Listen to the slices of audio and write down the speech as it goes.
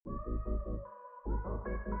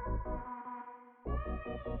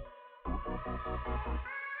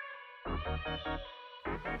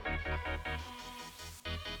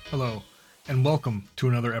Hello, and welcome to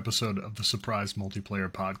another episode of the Surprise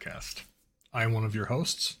Multiplayer Podcast. I am one of your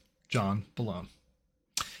hosts, John Bellone.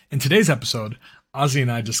 In today's episode, Ossie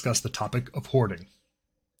and I discuss the topic of hoarding.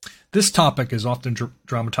 This topic is often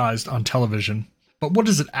dramatized on television, but what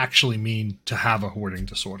does it actually mean to have a hoarding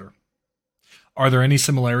disorder? Are there any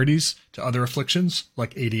similarities to other afflictions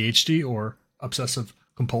like ADHD or obsessive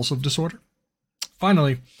compulsive disorder?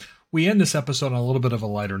 Finally, we end this episode on a little bit of a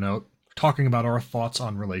lighter note, talking about our thoughts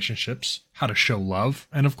on relationships, how to show love,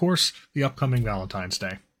 and of course, the upcoming Valentine's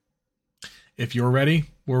Day. If you're ready,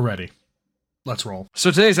 we're ready. Let's roll.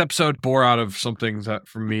 So today's episode bore out of something that,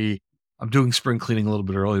 for me, I'm doing spring cleaning a little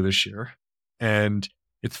bit early this year. And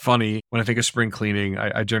it's funny, when I think of spring cleaning,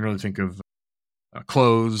 I generally think of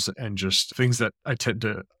clothes and just things that I tend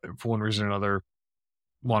to, for one reason or another,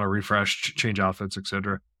 want to refresh, change outfits,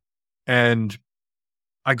 etc. And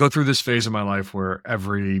I go through this phase of my life where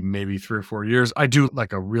every maybe 3 or 4 years, I do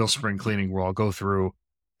like a real spring cleaning where I'll go through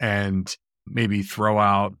and maybe throw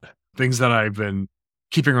out things that I've been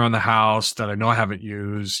keeping around the house that I know I haven't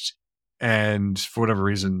used. And for whatever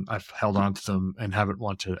reason, I've held on to them and haven't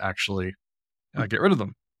want to actually get rid of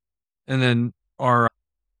them. And then our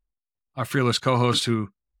fearless co-host, who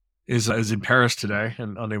is in Paris today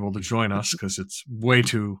and unable to join us because it's way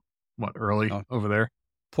too early over there.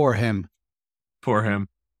 Poor him.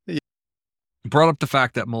 Yeah. Brought up the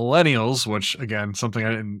fact that millennials, which again, something I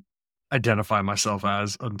didn't identify myself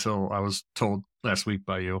as until I was told last week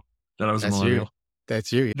by you that I was a millennial.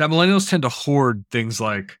 That's you. That millennials tend to hoard things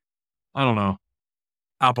like, I don't know,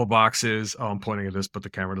 Apple boxes. Oh, I'm pointing at this, but the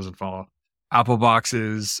camera doesn't follow. Apple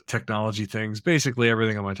boxes, technology things, basically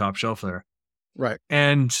everything on my top shelf there. Right.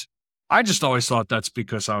 And I just always thought that's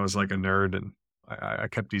because I was like a nerd and I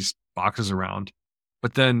kept these boxes around.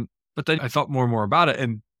 But then I thought more and more about it,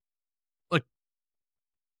 and like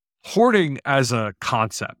hoarding as a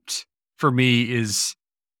concept for me is,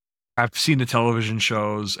 I've seen the television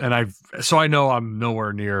shows and I know I'm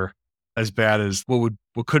nowhere near as bad as what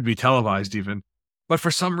could be televised even. But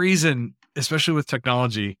for some reason, especially with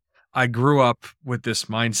technology, I grew up with this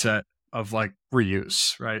mindset of like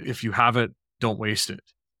reuse, right? If you have it, don't waste it.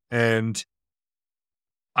 And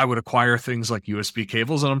I would acquire things like USB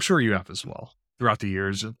cables, and I'm sure you have as well throughout the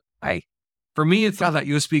years. For me, it's not that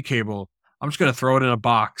USB cable. I'm just going to throw it in a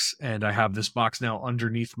box, and I have this box now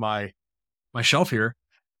underneath my shelf here.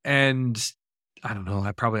 And I don't know,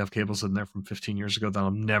 I probably have cables in there from 15 years ago that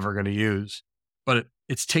I'm never going to use. But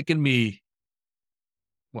it's taken me,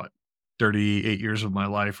 38 years of my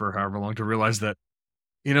life or however long to realize that,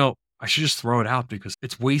 I should just throw it out because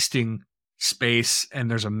it's wasting space.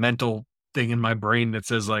 And there's a mental thing in my brain that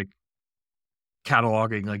says like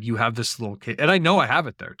cataloging, like you have this little case, and I know I have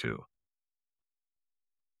it there too.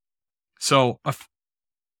 So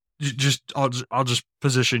I'll just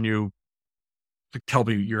position you to tell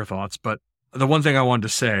me your thoughts. But the one thing I wanted to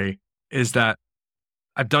say is that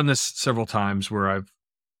I've done this several times where I've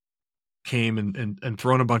came and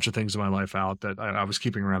thrown a bunch of things in my life out that I was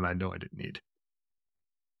keeping around that I know I didn't need.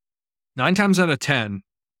 9 times out of 10,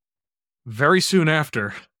 very soon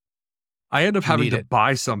after, I end up having to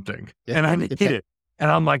buy something, and I need it.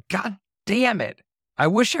 And I'm like, God damn it. I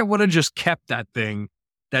wish I would have just kept that thing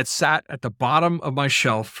that sat at the bottom of my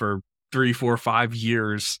shelf for 3, 4, 5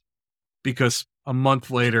 years, because a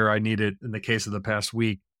month later I needed, in the case of the past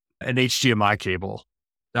week, an HDMI cable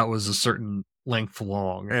that was a certain length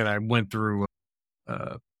long. And I went through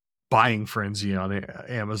a buying frenzy on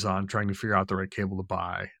Amazon trying to figure out the right cable to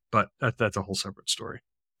buy. But that's a whole separate story.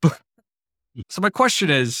 So my question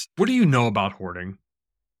is, what do you know about hoarding?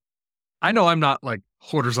 I know I'm not like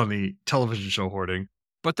Hoarders on the television show Hoarding,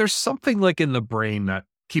 but there's something like in the brain that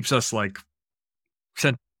keeps us like,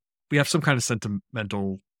 we have some kind of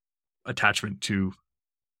sentimental attachment to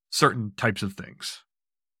certain types of things.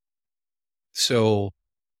 So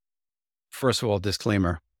first of all,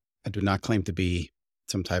 disclaimer, I do not claim to be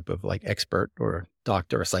some type of like expert or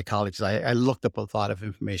doctor or psychologist. I looked up a lot of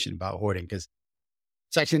information about hoarding because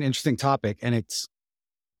it's actually an interesting topic, and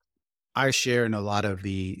I share in a lot of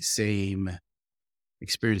the same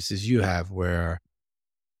experiences you have where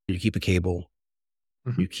you keep a cable,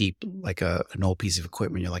 you keep like an old piece of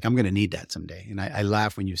equipment. You're like, I'm going to need that someday. And I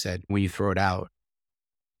laugh when you said, when you throw it out,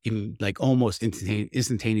 even like almost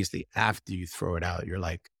instantaneously after you throw it out, you're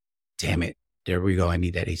like, damn it, there we go. I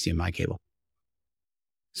need that HDMI cable.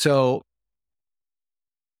 So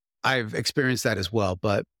I've experienced that as well,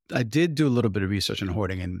 but I did do a little bit of research on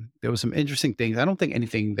hoarding, and there was some interesting things. I don't think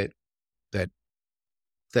anything that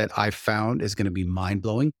I found is going to be mind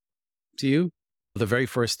blowing, to you. The very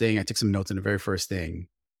first thing, I took some notes on the very first thing.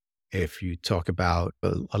 If you talk about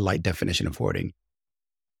a light definition of hoarding,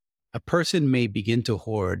 a person may begin to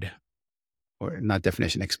hoard, or not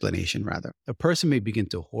definition, explanation rather. A person may begin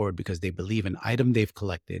to hoard because they believe an item they've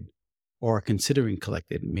collected or are considering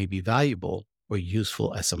collected may be valuable or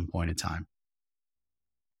useful at some point in time.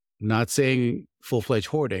 Not saying full-fledged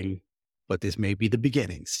hoarding, but this may be the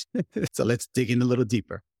beginnings. So let's dig in a little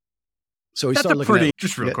deeper. So we start looking at,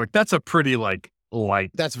 just real quick, that's a pretty light.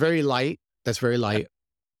 That's very light. That's very light.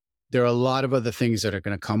 There are a lot of other things that are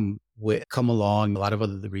going to come along. A lot of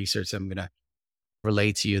other research I'm going to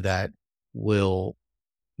relate to you that will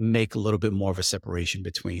make a little bit more of a separation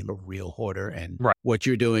between a real hoarder and what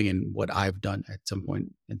you're doing and what I've done at some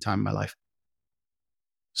point in time in my life.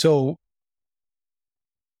 So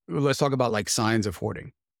let's talk about like signs of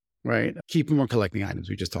hoarding, right? Keeping or collecting items.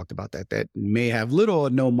 We just talked about that may have little or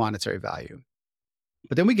no monetary value.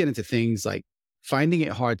 But then we get into things like finding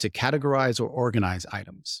it hard to categorize or organize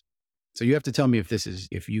items. So you have to tell me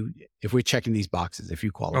if we're checking these boxes, if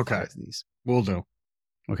you qualify as these. Will do.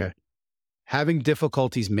 Okay. Having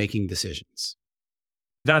difficulties making decisions.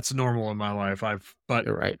 That's normal in my life.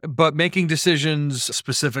 You're right. But making decisions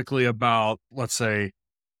specifically about, let's say,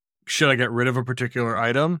 should I get rid of a particular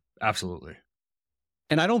item? Absolutely.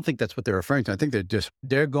 And I don't think that's what they're referring to. I think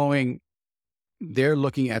they're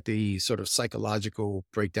looking at the sort of psychological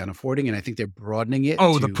breakdown of hoarding, and I think they're broadening it.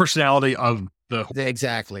 Oh, the personality of the...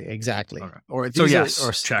 Exactly. Okay.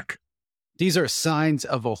 Check. These are signs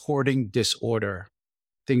of a hoarding disorder,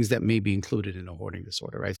 things that may be included in a hoarding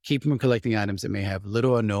disorder, right? Keeping and collecting items that may have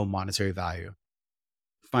little or no monetary value.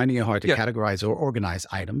 Finding it hard to categorize or organize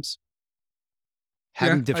items.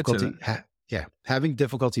 Having difficulty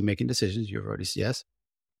making decisions. You've already said yes.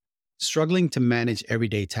 Struggling to manage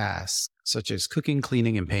everyday tasks, such as cooking,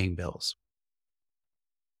 cleaning, and paying bills.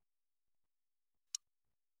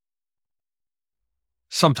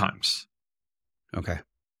 Sometimes. Okay.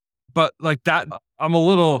 But like that,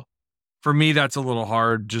 for me, that's a little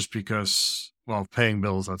hard just because, well, paying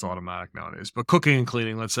bills, that's automatic nowadays. But cooking and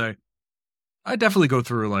cleaning, let's say, I definitely go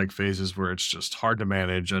through like phases where it's just hard to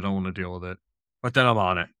manage. I don't want to deal with it. But then I'm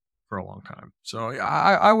on it for a long time. So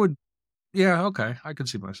I would, okay. I could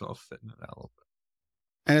see myself fitting in that a little bit.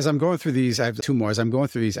 And as I'm going through these, I have two more. As I'm going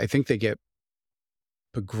through these, I think they get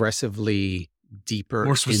progressively deeper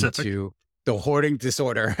into the hoarding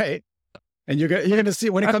disorder, right? And you're going to see,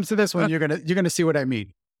 when it comes to this one, you're going to see what I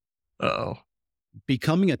mean. Uh-oh.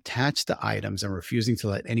 Becoming attached to items and refusing to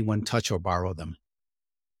let anyone touch or borrow them.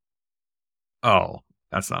 Oh,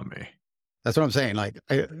 that's not me. That's what I'm saying. Like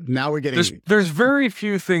now we're getting... There's very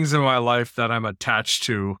few things in my life that I'm attached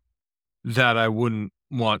to that I wouldn't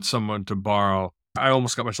want someone to borrow. I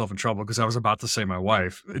almost got myself in trouble because I was about to say my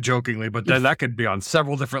wife, jokingly, but then that could be on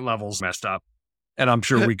several different levels messed up. And I'm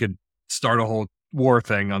sure we could start a whole war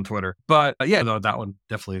thing on Twitter. But that one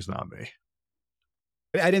definitely is not me.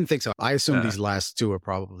 I didn't think so. I assume these last two are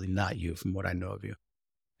probably not you from what I know of you.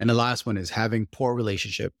 And the last one is having poor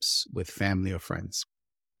relationships with family or friends.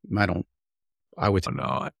 I would.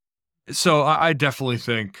 No. So I definitely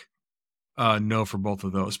think no for both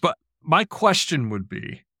of those. But my question would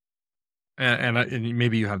be, and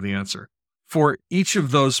maybe you have the answer, for each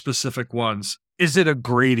of those specific ones, is it a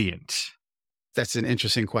gradient? That's an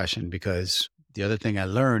interesting question because the other thing I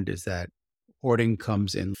learned is that hoarding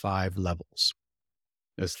comes in 5 levels.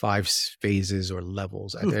 There's 5 phases or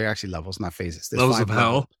levels. They're actually levels, not phases. There's levels of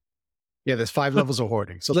hell. Yeah, there's 5 levels of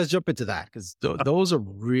hoarding. So let's jump into that because those are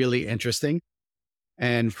really interesting.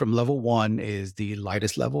 And from level 1 is the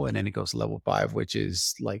lightest level. And then it goes to level 5, which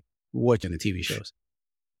is like watching the TV shows.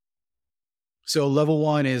 So level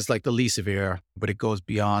 1 is like the least severe, but it goes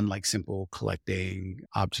beyond like simple collecting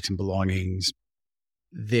objects and belongings.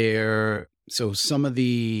 So some of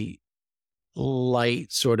the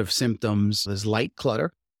light sort of symptoms is light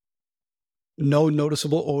clutter, no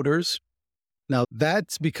noticeable odors. Now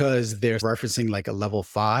that's because they're referencing like a level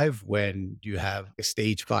 5 when you have a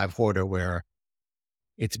stage 5 hoarder where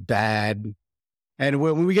it's bad. And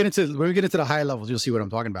when we get into the higher levels, you'll see what I'm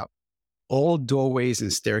talking about. All doorways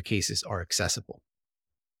and staircases are accessible,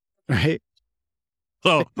 right?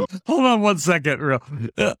 So hold on one second.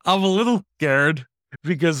 I'm a little scared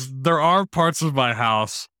because there are parts of my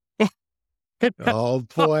house. Oh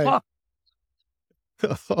boy.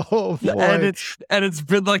 Oh boy. And it's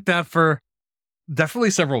been like that for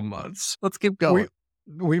definitely several months. Let's keep going.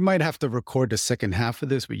 We might have to record the second half of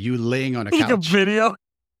this with you laying on a couch. A video?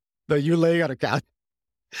 No, you laying on a couch.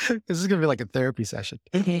 This is going to be like a therapy session.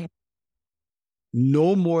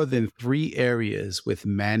 No more than 3 areas with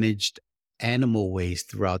managed animal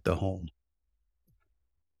waste throughout the home.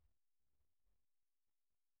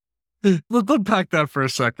 Let's unpack that for a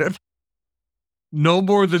second. No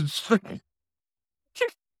more than this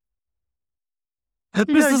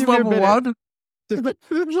is level 1. This is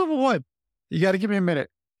level 1. You got to give me a minute.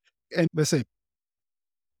 And listen,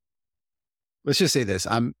 let's just say this.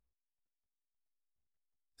 I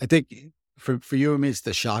think for you and me, it's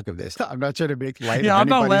the shock of this. I'm not trying to make light of I'm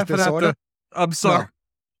not anybody's laughing disorder. at I'm sorry.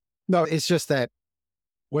 No, it's just that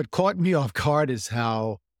what caught me off guard is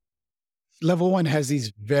how level 1 has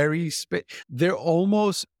these they're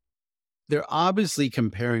obviously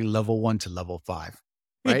comparing level 1 to level 5,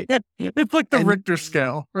 right? It's like the Richter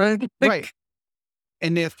scale, right? Right.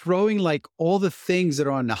 And they're throwing like all the things that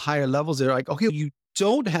are on the higher levels. They're like, okay, you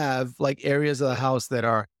don't have like areas of the house that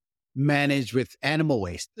are managed with animal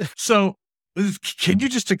waste. So can you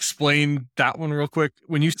just explain that one real quick?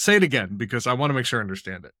 When you say it again, because I want to make sure I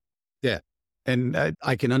understand it. Yeah. And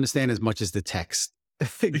I can understand as much as the text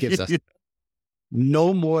gives us.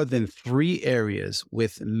 No more than 3 areas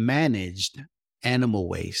with managed animal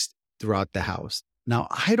waste throughout the house. Now,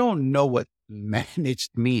 I don't know what managed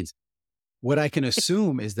means. What I can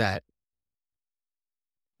assume is that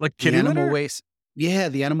like the kitty animal litter? waste,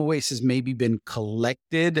 the animal waste has maybe been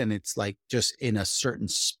collected and it's like just in a certain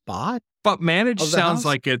spot. But managed of the sounds house?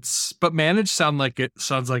 like it's. But managed sounds like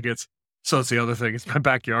it's. So it's the other thing. It's my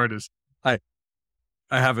backyard is. I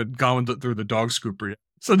haven't gone through the dog scooper yet.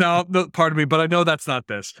 So now, pardon me, but I know that's not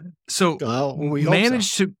this. So Well, we hope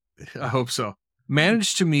managed to. I hope so.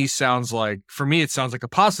 Managed to me sounds like, for me, it sounds like a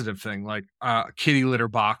positive thing, like a kitty litter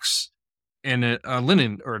box in a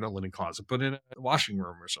linen closet, but in a washing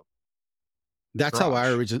room or something. That's how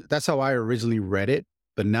I originally read it,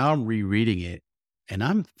 but now I'm rereading it and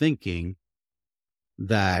I'm thinking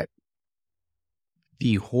that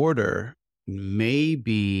the hoarder may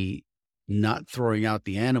be not throwing out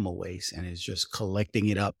the animal waste and is just collecting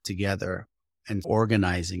it up together and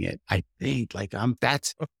organizing it. I think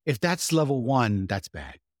if that's level 1, that's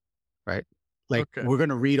bad, right? Like Okay. we're going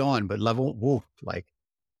to read on, but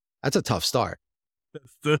that's a tough start.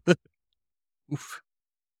 Oof.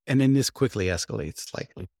 And then this quickly escalates,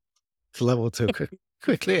 like to level 2,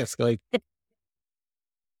 quickly escalate.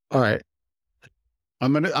 All right.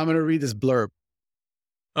 I'm going to read this blurb.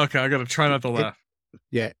 Okay, I got to try not to laugh.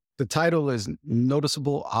 Yeah. The title is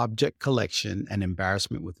Noticeable Object Collection and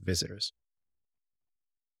Embarrassment with Visitors.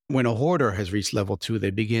 When a hoarder has reached level 2,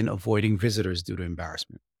 they begin avoiding visitors due to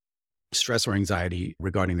embarrassment, stress, or anxiety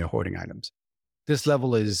regarding their hoarding items. This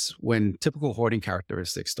level is when typical hoarding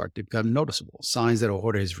characteristics start to become noticeable. Signs that a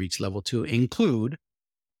hoarder has reached level 2 include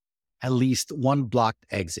at least 1 blocked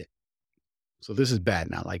exit. So this is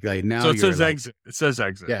bad now. Like now, So it says exit. It says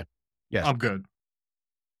exit. Yeah. Yes. I'm good.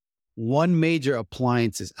 1 major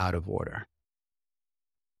appliance is out of order.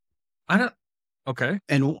 Okay.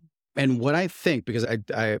 And what I think, because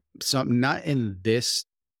so I'm not in this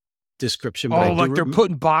description, but like they're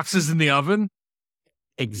putting boxes in the oven.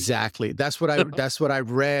 Exactly. That's what I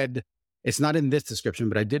read. It's not in this description,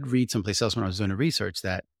 but I did read someplace else when I was doing the research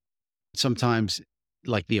that sometimes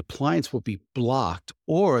like the appliance will be blocked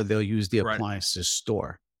or they'll use the appliance to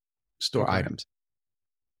store items.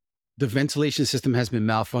 The ventilation system has been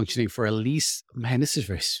malfunctioning for at least, this is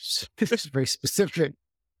very specific.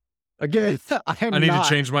 Again, I need to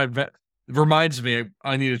change my reminds me,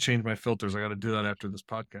 I need to change my filters. I got to do that after this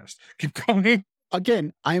podcast. Keep going.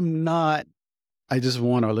 Again, I just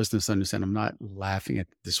want our listeners to understand I'm not laughing at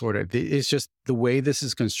the disorder. It's just the way this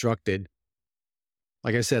is constructed.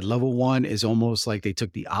 Like I said, level 1 is almost like they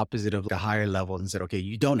took the opposite of the higher level and said, okay,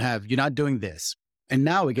 you're not doing this. And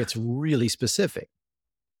now it gets really specific.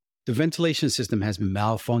 The ventilation system has been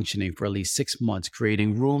malfunctioning for at least 6 months,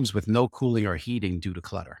 creating rooms with no cooling or heating due to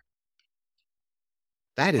clutter.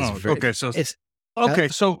 That is okay. So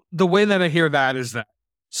so the way that I hear that is that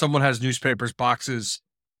someone has newspapers, boxes,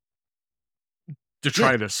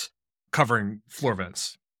 detritus covering floor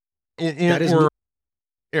vents, or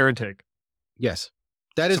air intake. Yes,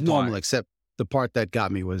 that is Supply. normal. Except the part that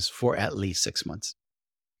got me was for at least 6 months.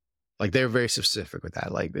 Like they're very specific with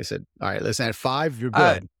that. Like they said, all right, listen, at 5 you're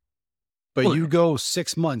good, but you go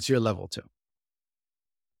 6 months, you're level 2.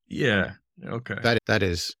 Yeah. Okay. That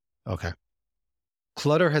is okay.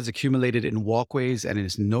 Clutter has accumulated in walkways and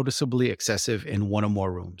is noticeably excessive in 1 or more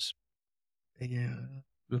rooms. Yeah,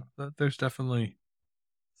 there's definitely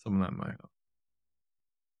some of that might.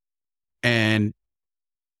 And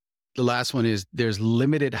the last one is there's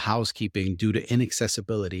limited housekeeping due to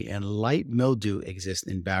inaccessibility and light mildew exists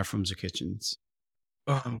in bathrooms or kitchens.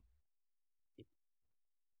 Not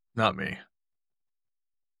me.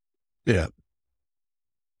 Yeah.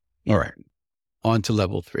 All right. On to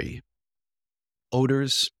level 3.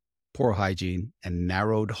 Odors, poor hygiene, and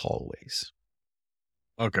narrowed hallways.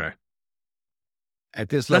 Okay. At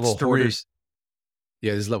this That's level, 3. hoarders...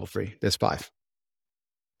 Yeah, this is level 3. There's 5.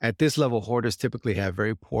 At this level, hoarders typically have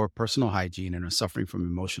very poor personal hygiene and are suffering from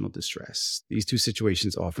emotional distress. These two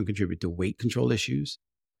situations often contribute to weight control issues.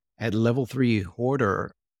 At level 3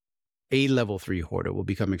 hoarder, a level 3 hoarder will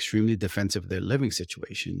become extremely defensive of their living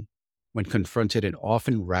situation. When confronted, it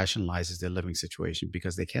often rationalizes their living situation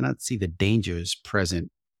because they cannot see the dangers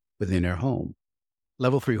present within their home.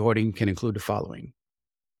 Level 3 hoarding can include the following: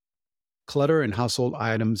 clutter and household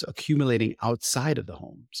items accumulating outside of the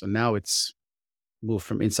home. So now it's moved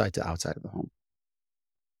from inside to outside of the home.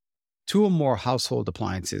 2 or more household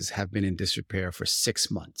appliances have been in disrepair for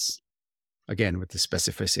 6 months. Again, with the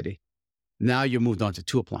specificity. Now you're moved on to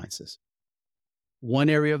 2 appliances. 1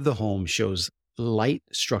 area of the home shows light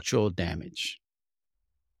structural damage.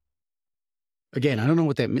 Again, I don't know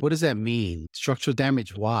what that means. What does that mean? Structural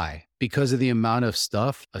damage, why? Because of the amount of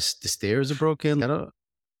stuff? The stairs are broken?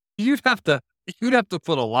 You'd have to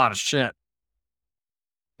put a lot of shit.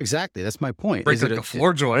 Exactly. That's my point. Break like a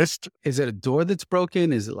floor joist. Is it a door that's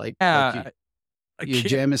broken? Is it like you're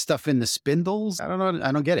jamming stuff in the spindles? I don't know.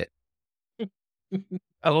 I don't get it.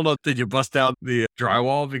 I don't know. Did you bust out the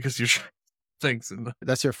drywall because you're things in the...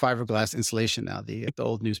 That's your fiberglass insulation now, the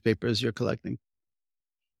old newspapers you're collecting.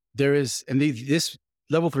 There is, and this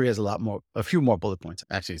level 3 has a few more bullet points.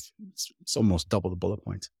 Actually, it's almost double the bullet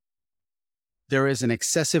points. There is an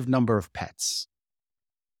excessive number of pets.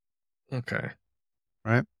 Okay.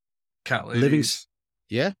 Right? Cat ladies.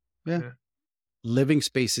 Yeah. Living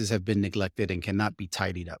spaces have been neglected and cannot be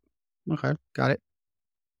tidied up. Okay, got it.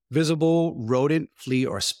 Visible rodent, flea,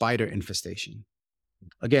 or spider infestation.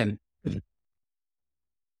 Again,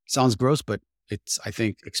 sounds gross, but it's, I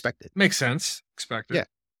think, expected. Makes sense. Expected. Yeah.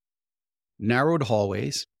 Narrowed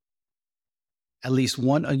hallways. At least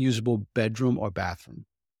 1 unusable bedroom or bathroom.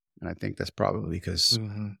 And I think that's probably because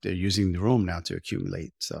they're using the room now to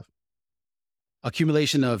accumulate stuff.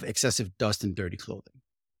 Accumulation of excessive dust and dirty clothing.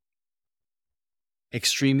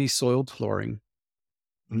 Extremely soiled flooring.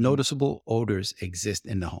 Noticeable odors exist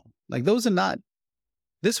in the home. Like those are not...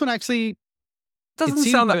 This one actually... Doesn't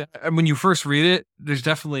sound like... When you first read it,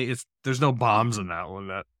 there's no bombs in that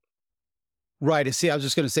one. Right. See, I was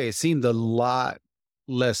just going to say, it seemed a lot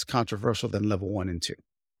less controversial than level 1 and 2.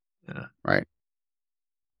 Yeah. Right.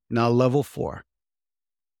 Now, level 4.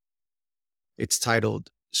 It's titled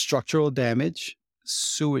Structural Damage,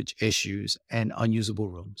 Sewage Issues, and Unusable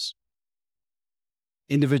Rooms.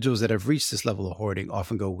 Individuals that have reached this level of hoarding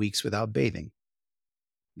often go weeks without bathing.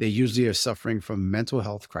 They usually are suffering from mental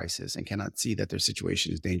health crisis and cannot see that their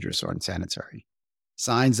situation is dangerous or unsanitary.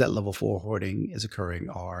 Signs that level 4 hoarding is occurring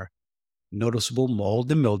are noticeable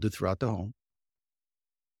mold and mildew throughout the home,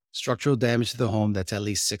 structural damage to the home that's at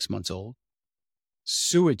least 6 months old,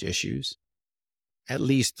 sewage issues, at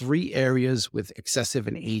least 3 areas with excessive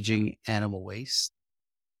and aging animal waste.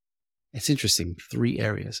 It's interesting, 3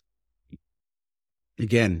 areas.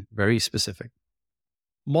 Again, very specific.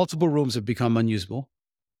 Multiple rooms have become unusable.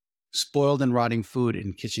 Spoiled and rotting food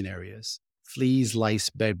in kitchen areas. Fleas, lice,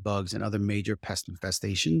 bed bugs, and other major pest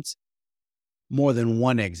infestations. More than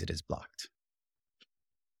 1 exit is blocked.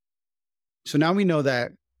 So now we know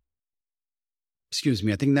that,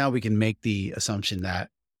 I think now we can make the assumption that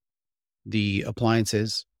the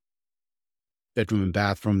appliances, bedroom and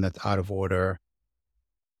bathroom that's out of order,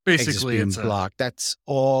 basically it's blocked. That's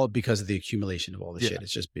all because of the accumulation of all the shit.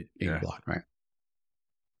 It's just being blocked, right?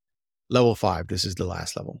 Level 5, this is the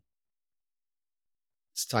last level.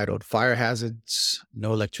 It's titled Fire Hazards,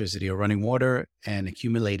 No Electricity or Running Water, and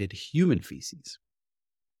Accumulated Human Feces.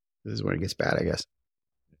 This is where it gets bad, I guess.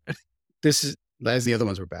 As the other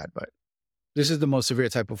ones were bad, but this is the most severe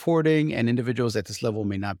type of hoarding, and individuals at this level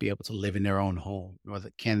may not be able to live in their own home, nor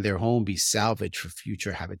can their home be salvaged for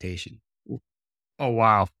future habitation. Ooh. Oh,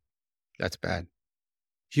 wow. That's bad.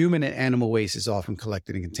 Human and animal waste is often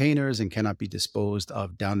collected in containers and cannot be disposed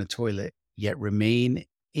of down the toilet, yet remain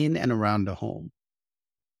in and around the home.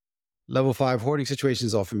 Level 5 hoarding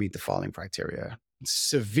situations often meet the following criteria: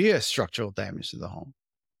 severe structural damage to the home.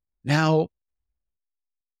 Now,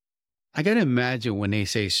 I got to imagine when they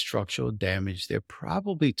say structural damage, they're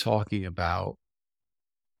probably talking about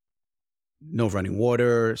no running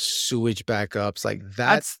water, sewage backups, like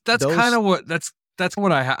that. That's kind of what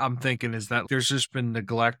I'm thinking, is that there's just been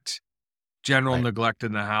neglect, general neglect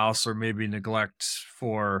in the house, or maybe neglect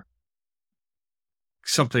for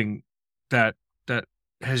something that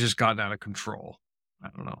has just gotten out of control. I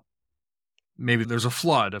don't know. Maybe there's a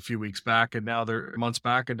flood a few weeks back and now months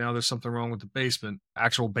back, and now there's something wrong with the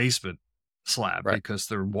actual basement slab, because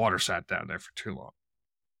the water sat down there for too long.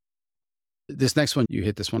 This next one, you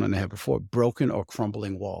hit this one on the head before, broken or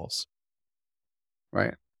crumbling walls,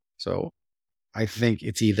 right? So I think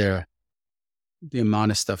it's either the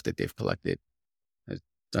amount of stuff that they've collected has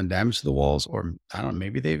done damage to the walls, or I don't know,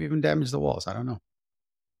 maybe they've even damaged the walls. I don't know.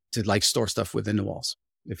 To like store stuff within the walls.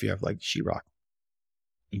 If you have like sheetrock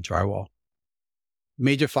and drywall.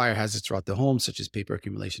 Major fire hazards throughout the home, such as paper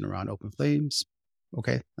accumulation around open flames.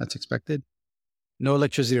 Okay, that's expected. No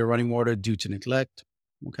electricity or running water due to neglect.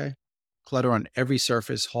 Okay. Clutter on every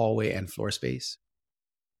surface, hallway, and floor space.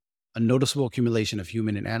 A noticeable accumulation of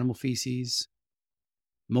human and animal feces.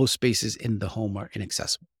 Most spaces in the home are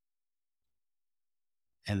inaccessible.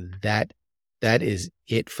 And that is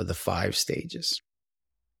it for the 5 stages.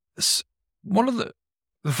 One of the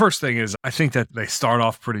first thing is, I think that they start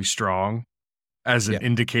off pretty strong as an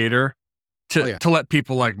indicator to let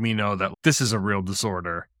people like me know that this is a real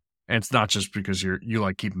disorder. And it's not just because you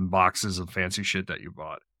like keeping boxes of fancy shit that you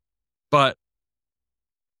bought. But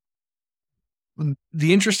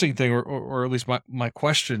the interesting thing, or at least my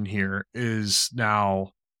question here is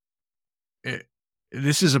now,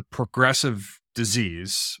 this is a progressive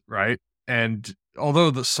disease, right? And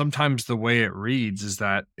although sometimes the way it reads is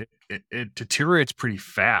that it deteriorates pretty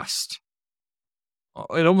fast.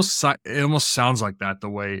 It almost sounds like that, the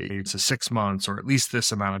way it's a 6 months or at least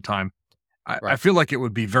this amount of time. I feel like it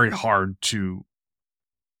would be very hard to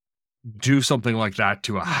do something like that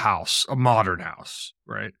to a house, a modern house,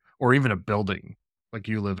 right? Or even a building like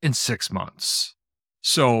you live in 6 months.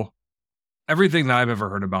 So everything that I've ever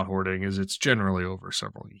heard about hoarding is it's generally over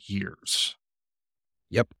several years.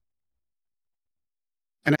 Yep.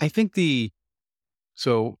 And I think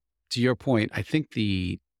so to your point, I think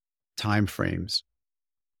the time frames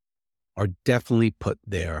are definitely put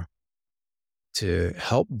there to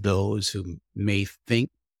help those who may think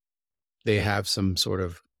they have some sort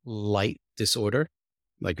of light disorder,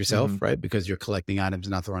 like yourself, right? Because you're collecting items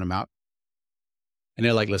and not throwing them out. And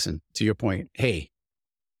they're like, listen, to your point, hey,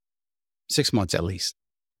 6 months at least,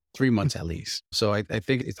 3 months at least. So I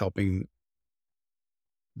think it's helping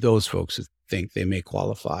those folks who think they may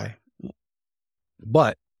qualify.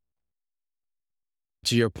 But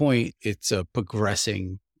to your point, it's a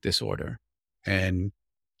progressing disorder. And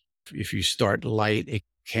if you start light, it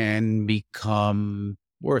can become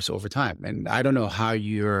worse over time. And I don't know how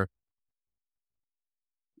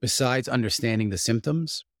besides understanding the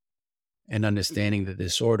symptoms and understanding the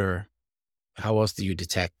disorder, how else do you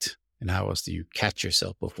detect and how else do you catch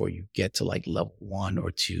yourself before you get to like level 1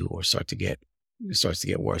 or 2 or it starts to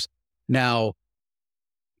get worse? Now,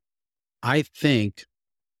 I think,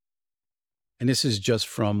 and this is just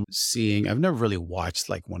from seeing, I've never really watched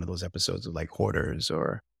like one of those episodes of like Hoarders,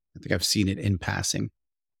 or I think I've seen it in passing.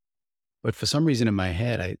 But for some reason in my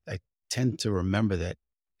head, I tend to remember that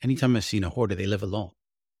anytime I've seen a hoarder, they live alone.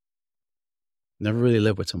 Never really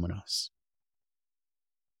live with someone else.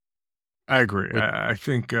 I agree. I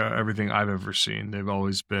think everything I've ever seen, they've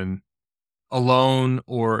always been alone,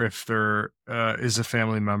 or if there is a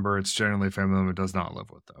family member, it's generally a family member who does not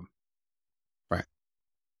live with them. Right.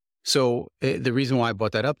 So the reason why I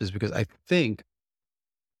brought that up is because I think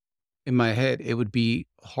in my head, it would be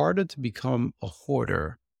harder to become a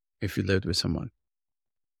hoarder if you lived with someone.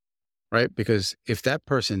 Right? Because if that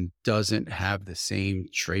person doesn't have the same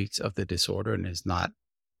traits of the disorder and is not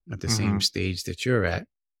at the same stage that you're at,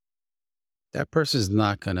 that person's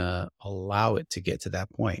not going to allow it to get to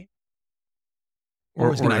that point.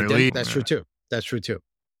 Or that's true too. That's true too.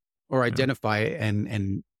 Or identify it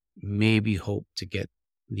and maybe hope to get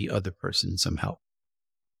the other person some help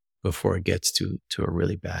before it gets to a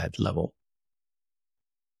really bad level.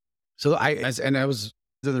 So I was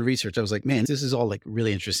doing the research. I was like, man, this is all like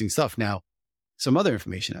really interesting stuff. Now, some other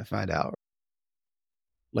information I found out,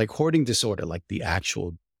 like hoarding disorder, like the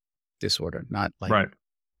actual disorder, not like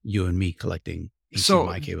you and me collecting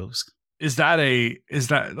HDMI cables. Is that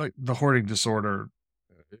like the hoarding disorder?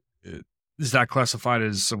 Is that classified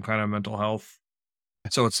as some kind of mental health?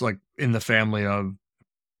 So it's like in the family of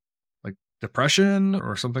like depression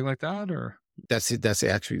or something like that, or that's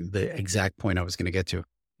actually the exact point I was going to get to.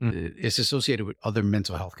 It's associated with other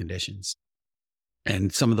mental health conditions.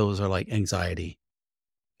 And some of those are like anxiety,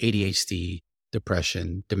 ADHD,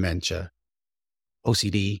 depression, dementia,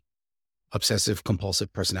 OCD, obsessive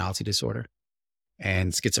compulsive personality disorder,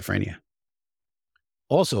 and schizophrenia.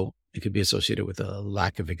 Also, it could be associated with a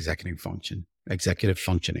lack of executive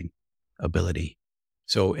functioning ability.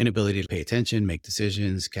 So inability to pay attention, make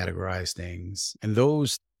decisions, categorize things. And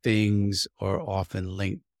those things are often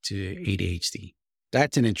linked to ADHD.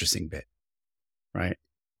 That's an interesting bit, right?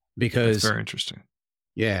 Because that's very interesting.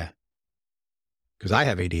 Yeah. Because I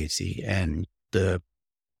have ADHD, and the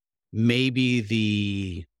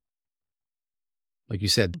maybe like you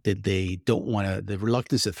said, that they don't want to, the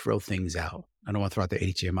reluctance to throw things out. I don't want to throw out the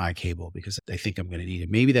HDMI cable because I think I'm going to need it.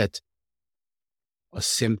 Maybe that's a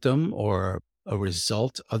symptom or a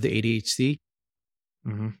result of the ADHD,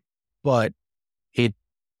 but it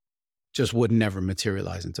just would never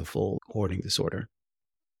materialize into full hoarding disorder.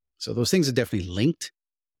 So those things are definitely linked.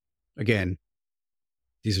 Again,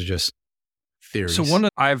 these are just theories. So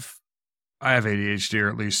I have ADHD, or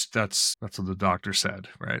at least that's what the doctor said,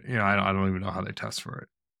 right? I don't even know how they test for it.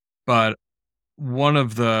 But one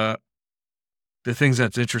of the things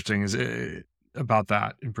that's interesting is about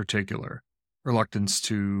that in particular, reluctance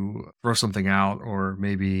to throw something out or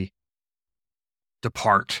maybe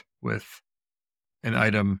depart with an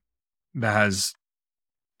item that has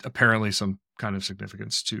apparently some kind of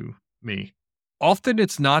significance to me. Often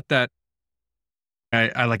it's not that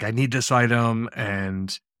I need this item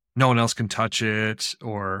and no one else can touch it,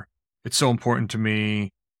 or it's so important to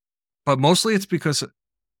me. But mostly it's because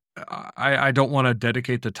I don't want to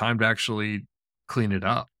dedicate the time to actually clean it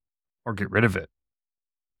up or get rid of it.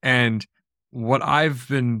 And what I've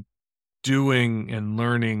been doing and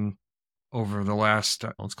learning over the last,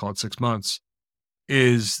 let's call it 6 months,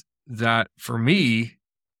 is that for me,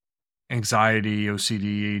 anxiety,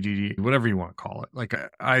 OCD, ADD, whatever you want to call it, like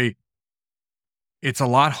it's a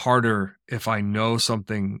lot harder if I know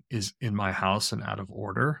something is in my house and out of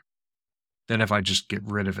order than if I just get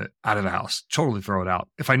rid of it out of the house, totally throw it out,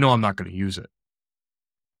 if I know I'm not going to use it.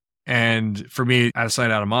 And for me, out of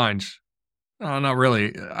sight, out of mind, not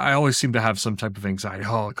really. I always seem to have some type of anxiety.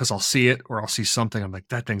 Because I'll see it or I'll see something. I'm like,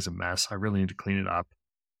 that thing's a mess. I really need to clean it up.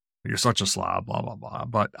 You're such a slob, blah, blah, blah.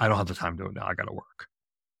 But I don't have the time to do it now. I got to work.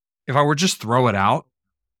 If I were just throw it out,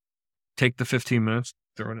 take the 15 minutes,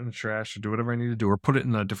 throw it in the trash or do whatever I need to do or put it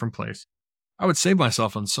in a different place, I would save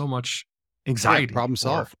myself on so much anxiety. Problem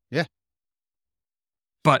solved. Yeah.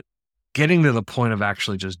 But getting to the point of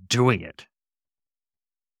actually just doing it,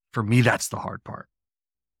 for me, that's the hard part.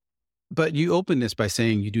 But you open this by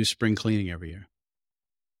saying you do spring cleaning every year.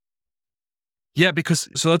 Yeah,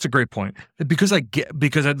 so that's a great point. Because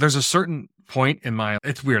there's a certain point in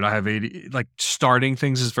it's weird. I have like starting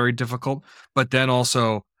things is very difficult, but then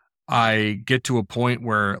also I get to a point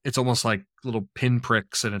where it's almost like little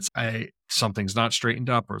pinpricks and something's not straightened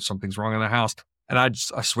up or something's wrong in the house. And I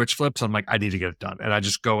switch flips. I'm like, I need to get it done. And I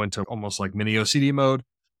just go into almost like mini OCD mode.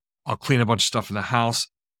 I'll clean a bunch of stuff in the house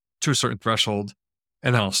to a certain threshold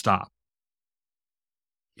and then I'll stop.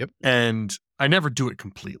 Yep. And I never do it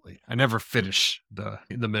completely. I never finish the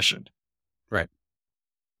mission. Right.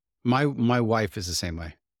 My wife is the same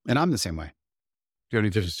way. And I'm the same way. The only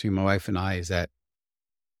difference between my wife and I is that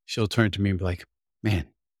she'll turn to me and be like, man,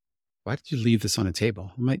 why did you leave this on the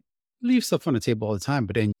table? I'm like, leave stuff on the table all the time.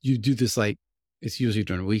 But then you do this, like, it's usually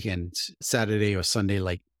during the weekend, Saturday or Sunday,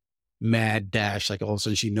 like mad dash. Like all of a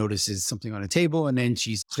sudden she notices something on the table and then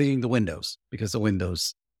she's cleaning the windows because the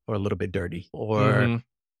windows are a little bit dirty or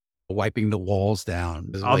wiping the walls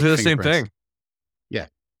down. I'll do the same thing. Yeah.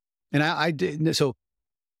 And I did. So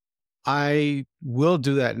I will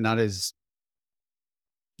do that. Not as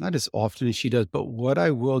often as she does, but what I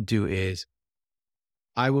will do is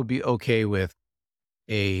I will be okay with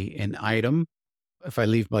an item. If I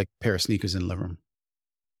leave like a pair of sneakers in the living room,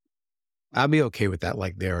 I'll be okay with that.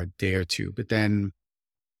 Like there a day or two, but then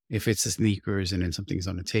if it's the sneakers and then something's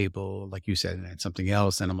on the table, like you said, and then something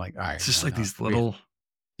else, then I'm like, all right. It's just these little.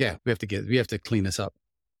 Yeah, we have to clean this up.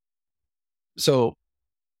 So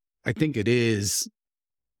I think it is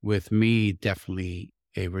with me definitely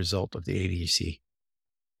a result of the ADHD.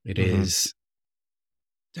 It is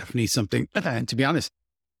definitely something. And to be honest,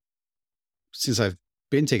 since I've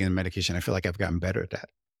been taking the medication, I feel like I've gotten better at that.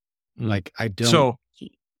 Like I don't. So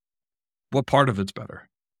what part of it's better?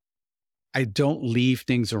 I don't leave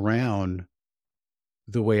things around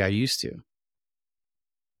the way I used to.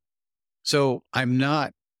 So I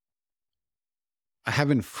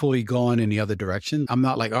haven't fully gone in the other direction. I'm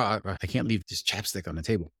not like, oh, I can't leave this chapstick on the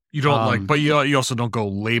table. You don't but you also don't go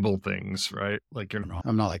label things, right? Like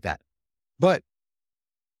I'm not like that. But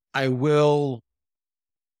I will,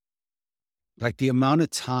 like the amount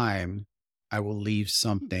of time I will leave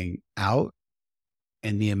something out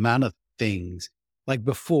and the amount of things, like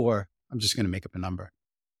before, I'm just going to make up a number.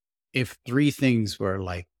 If 3 things were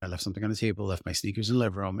like, I left something on the table, left my sneakers in the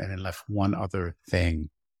living room, and then left one other thing,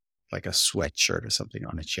 like a sweatshirt or something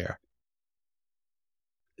on a chair.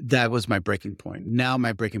 That was my breaking point. Now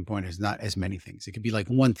my breaking point is not as many things. It could be like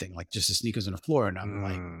one thing, like just the sneakers on the floor. And I'm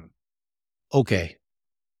like, okay,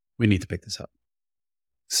 we need to pick this up.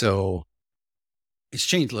 So it's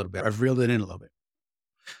changed a little bit. I've reeled it in a little bit.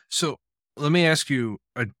 So Let me ask you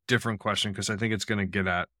a different question because I think it's going to get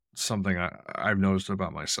at something I've noticed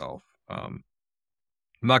about myself. I'm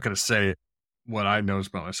not going to say what I noticed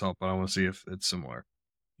about myself, but I want to see if it's similar.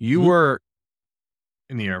 You were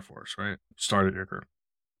in the Air Force, right? Started your career.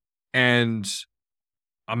 And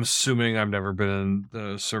I'm assuming I've never been in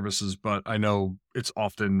the services, but I know it's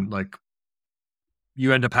often like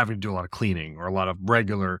you end up having to do a lot of cleaning or a lot of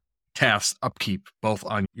regular tasks, upkeep, both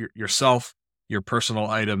on yourself, your personal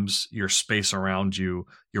items, your space around you,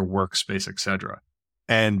 your workspace, etc.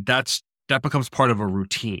 And that becomes part of a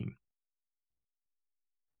routine.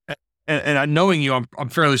 And knowing you, I'm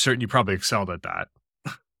fairly certain you probably excelled at that.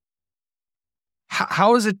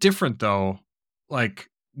 How is it different though, like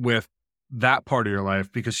with that part of your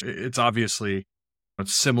life? Because it's obviously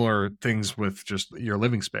similar things with just your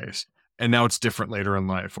living space. And now it's different later in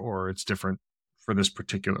life, or it's different for this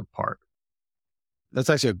particular part. That's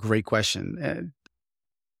actually a great question. And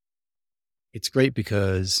it's great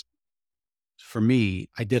because for me,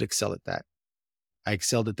 I did excel at that. I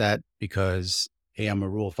excelled at that because I'm a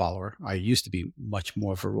rule follower. I used to be much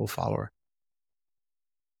more of a rule follower.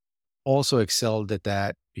 Also excelled at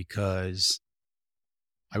that because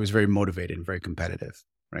I was very motivated and very competitive,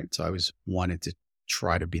 right? So I wanted to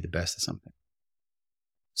try to be the best at something.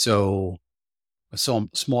 So a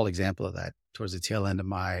small example of that, towards the tail end of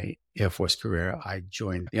my Air Force career, I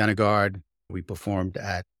joined the Honor Guard. We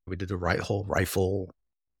did the whole rifle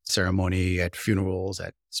ceremony at funerals,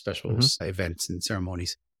 at special events and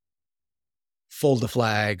ceremonies, fold the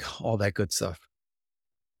flag, all that good stuff.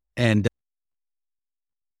 And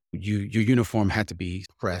your uniform had to be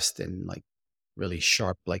pressed and like really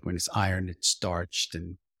sharp, like when it's ironed, it's starched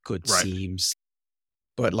and good seams.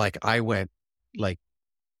 But like I went like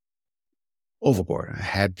overboard. I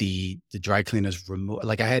had the dry cleaners remove.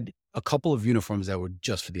 Like I had a couple of uniforms that were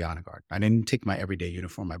just for the Honor Guard. I didn't take my everyday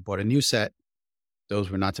uniform. I bought a new set. Those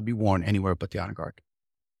were not to be worn anywhere but the Honor Guard.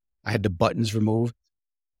 I had the buttons removed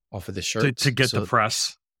off of the shirt to get the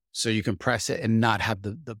press. So you can press it and not have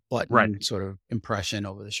the button sort of impression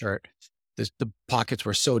over the shirt. The pockets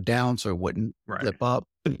were sewed down so it wouldn't flip up.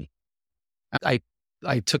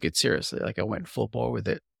 I took it seriously. Like I went full bore with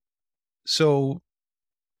it. So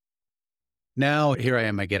now here I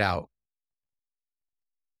am, I get out.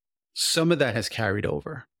 Some of that has carried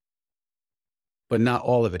over, but not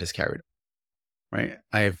all of it has carried over,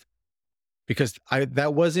 right? Because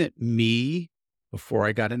that wasn't me before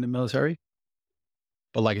I got in the military.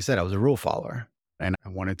 But like I said, I was a rule follower and I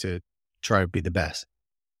wanted to try to be the best.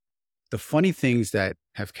 The funny things that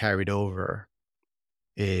have carried over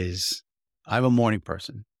is I'm a morning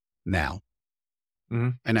person now.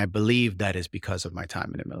 And I believe that is because of my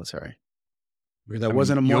time in the military. Because I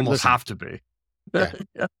wasn't a morning person. You almost have to be.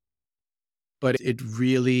 Yeah. But it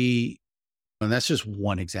really, and that's just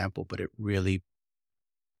one example, but it really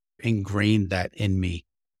ingrained that in me.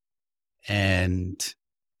 And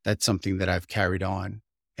that's something that I've carried on.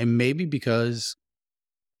 And maybe because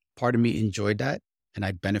part of me enjoyed that and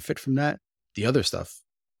I benefit from that. The other stuff,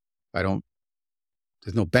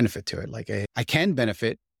 there's no benefit to it. Like I can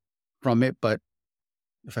benefit from it, but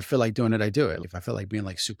if I feel like doing it, I do it. If I feel like being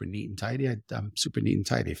like super neat and tidy, I'm super neat and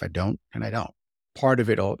tidy. If I don't, then I don't. Part of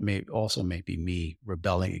it may be me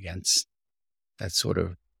rebelling against that sort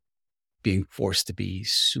of being forced to be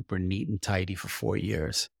super neat and tidy for 4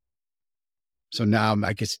 years. So now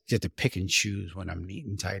I guess you have to pick and choose when I'm neat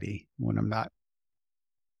and tidy, when I'm not.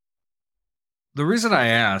 The reason I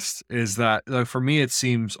asked is that for me, it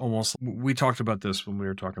seems almost, we talked about this when we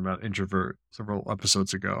were talking about introvert several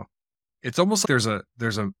episodes ago. It's almost like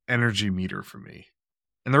there's a energy meter for me.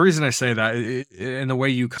 And the reason I say that, in the way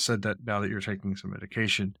you said that now that you're taking some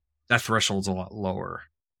medication, that threshold's a lot lower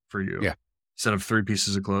for you. Yeah. Instead of 3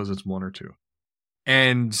 pieces of clothes, it's 1 or 2.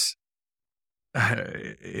 And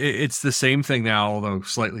it's the same thing now, although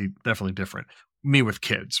definitely different. Me with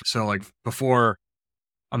kids. So like before,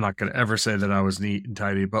 I'm not going to ever say that I was neat and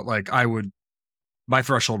tidy, but like my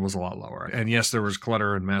threshold was a lot lower. And yes, there was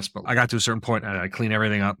clutter and mess, but I got to a certain point and I clean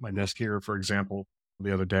everything up. My desk here, for example,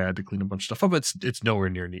 the other day I had to clean a bunch of stuff up. It's nowhere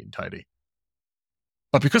near neat and tidy.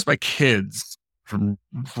 But because my kids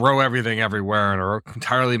throw everything everywhere and are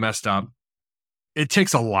entirely messed up, it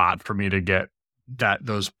takes a lot for me to get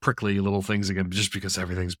those prickly little things again, just because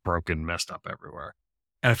everything's broken, messed up everywhere.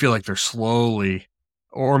 And I feel like they're slowly,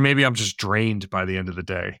 or maybe I'm just drained by the end of the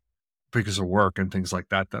day because of work and things like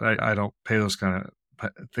that I don't pay those kind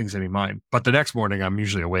of things any mind. But the next morning I'm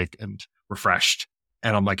usually awake and refreshed.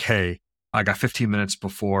 And I'm like, hey, I got 15 minutes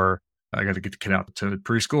before I got to get the kid out to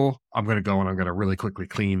preschool. I'm going to go and I'm going to really quickly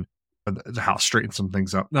clean the house, straighten some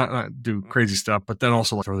things up, not do crazy stuff, but then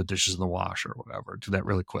also like throw the dishes in the wash or whatever. Do that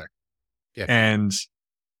really quick. Yeah. And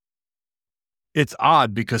it's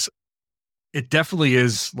odd because it definitely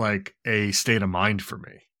is like a state of mind for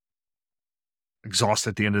me.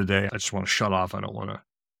 Exhausted at the end of the day. I just want to shut off. I don't want to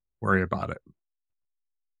worry about it.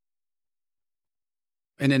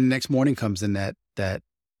 And then the next morning comes in that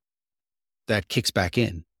kicks back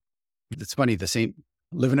in. It's funny, the same,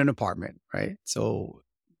 live in an apartment, right? So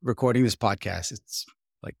recording this podcast, it's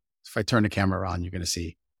like, if I turn the camera on, you're going to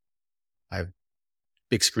see I have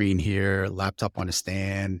big screen here, laptop on a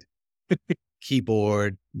stand,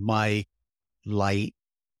 keyboard, mic, light.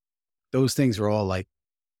 Those things are all like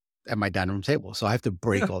at my dining room table. So I have to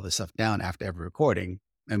break all this stuff down after every recording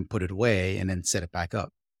and put it away and then set it back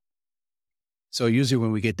up. So usually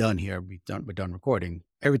when we get done here, we're done recording,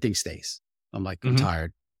 everything stays. I'm like, I'm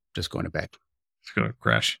tired, just going to bed. It's going to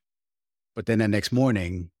crash. But then the next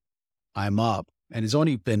morning, I'm up, and it's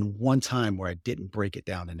only been one time where I didn't break it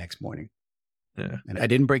down the next morning. Yeah. And I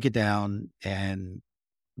didn't break it down. And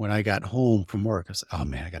when I got home from work, I was like, oh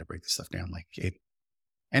man, I got to break this stuff down.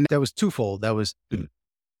 And that was twofold. That was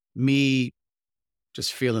me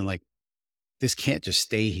just feeling like this can't just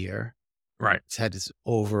stay here. Right. It's had this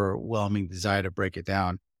overwhelming desire to break it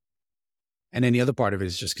down. And then the other part of it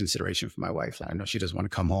is just consideration for my wife. I know she doesn't want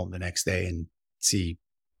to come home the next day and see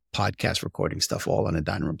podcast recording stuff all on the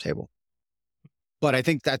dining room table. But I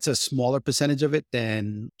think that's a smaller percentage of it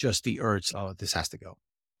than just the urge, oh, this has to go.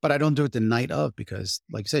 But I don't do it the night of because,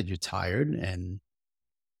 like I said, you're tired and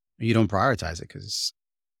you don't prioritize it because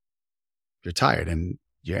you're tired and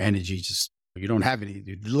your energy you don't have any.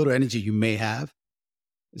 The little energy you may have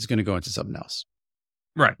is going to go into something else.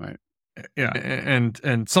 Right. Right. Yeah.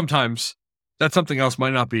 And sometimes that something else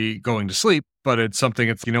might not be going to sleep, but it's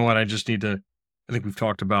something you know what, I think we've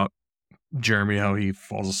talked about Jeremy, how he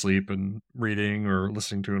falls asleep and reading or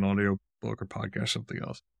listening to an audio book or podcast, something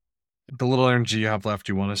else. The little energy you have left,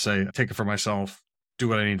 you want to say, take it for myself, do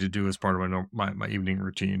what I need to do as part of my evening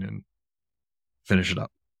routine and finish it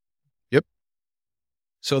up. Yep.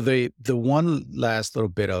 So the one last little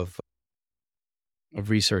bit of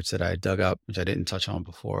research that I dug up, which I didn't touch on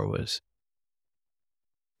before, was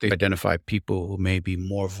they identify people who may be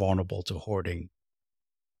more vulnerable to hoarding.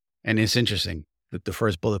 And it's interesting that the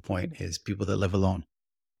first bullet point is people that live alone.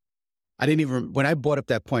 I didn't even, when I brought up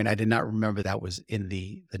that point, I did not remember that was in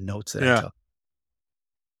the notes that I took.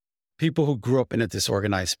 People who grew up in a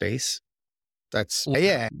disorganized space. That's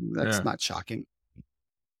not shocking.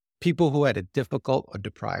 People who had a difficult or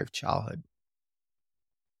deprived childhood.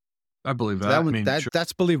 I believe that. So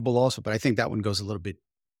that's believable also, but I think that one goes a little bit,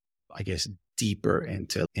 I guess, deeper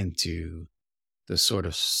into the sort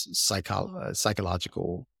of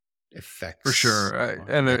psychological effects. For sure.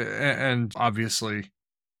 And obviously,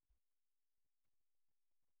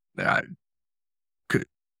 I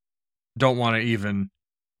don't want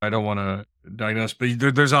to diagnose,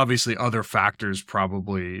 but there's obviously other factors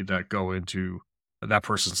probably that go into that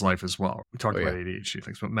person's life as well. We talked about ADHD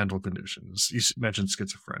things, but mental conditions. You mentioned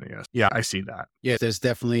schizophrenia. Yeah, I see that. Yeah, there's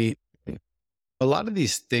definitely a lot of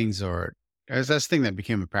these things that's the thing that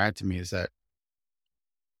became apparent to me is that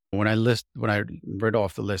when I read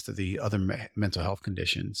off the list of the other mental health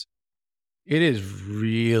conditions, it is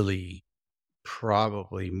really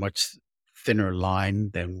probably much thinner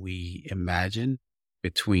line than we imagine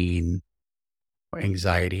between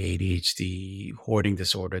anxiety, ADHD, hoarding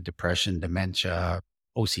disorder, depression, dementia,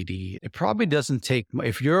 OCD. It probably doesn't take,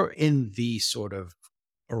 if you're in the sort of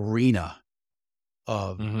arena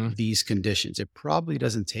of these conditions, it probably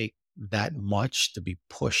doesn't take that much to be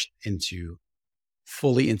pushed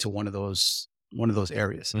fully into one of those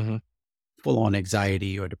areas. Full on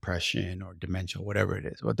anxiety or depression or dementia, whatever it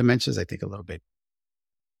is. Well, dementia is, I think, a little bit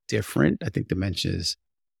different. I think dementia is,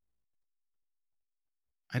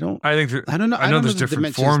 I don't know. I know there's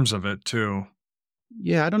different forms of it too.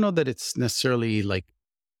 Yeah. I don't know that it's necessarily like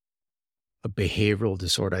a behavioral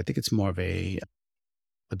disorder. I think it's more of a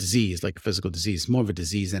disease, like a physical disease, more of a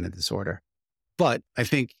disease than a disorder. But I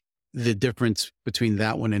think the difference between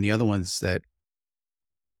that one and the other ones that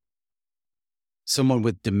someone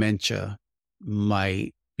with dementia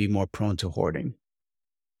might be more prone to hoarding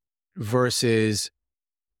versus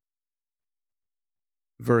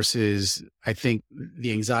I think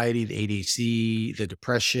the anxiety, the ADHD, the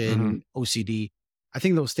depression, OCD, I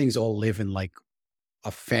think those things all live in like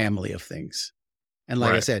a family of things. And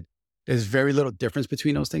like I said, there's very little difference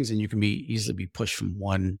between those things and you can easily be pushed from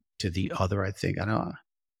one to the other, I think. I don't know.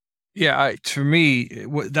 Yeah, to me,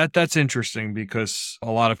 that's interesting because a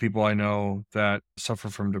lot of people I know that suffer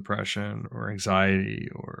from depression or anxiety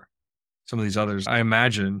or some of these others, I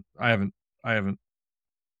imagine, I haven't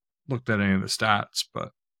looked at any of the stats,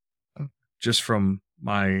 but just from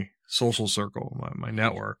my social circle, my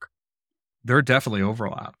network, there are definitely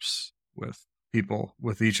overlaps with people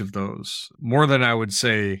with each of those. More than I would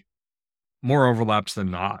say, more overlaps than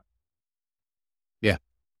not. Yeah.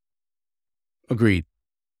 Agreed.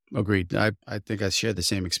 I think I share the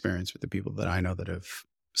same experience with the people that I know that have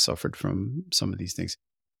suffered from some of these things.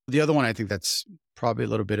 The other one, I think that's probably a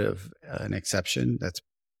little bit of an exception.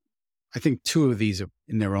 I think two of these are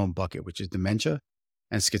in their own bucket, which is dementia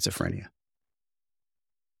and schizophrenia.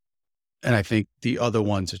 And I think the other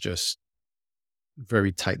ones are just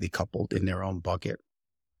very tightly coupled in their own bucket.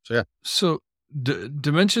 So, yeah. So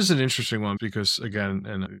dementia is an interesting one because,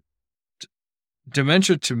 again,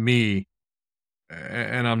 dementia to me,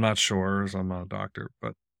 and I'm not sure as I'm not a doctor,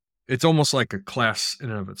 but it's almost like a class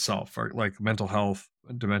in and of itself, right? Like mental health,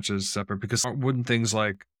 dementia is separate because wouldn't things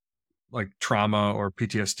like trauma or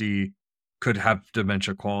PTSD could have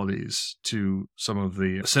dementia qualities to some of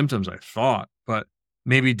the symptoms, I thought, but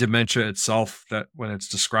maybe dementia itself, that when it's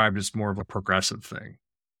described, is more of a progressive thing.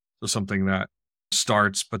 So something that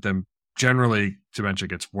starts, but then generally dementia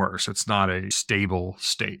gets worse. It's not a stable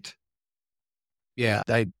state. Yeah,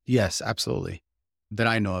 yes, absolutely. That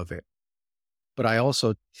I know of it. But I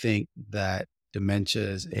also think that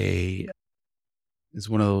dementia is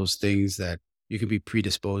one of those things that you can be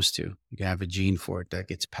predisposed to. You can have a gene for it that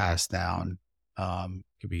gets passed down. It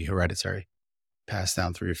could be hereditary, passed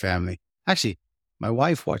down through your family. Actually, my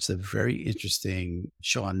wife watched a very interesting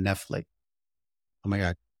show on Netflix. Oh my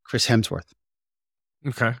God, Chris Hemsworth.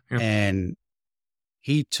 Okay. Yeah. And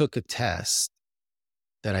he took a test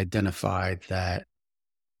that identified that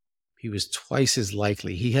he was twice as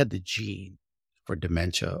likely. He had the gene for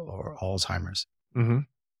dementia or Alzheimer's,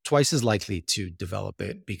 twice as likely to develop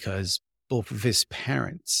it because both of his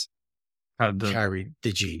parents carried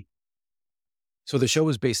the gene. So the show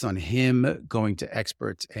was based on him going to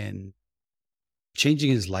experts and changing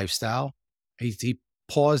his lifestyle. He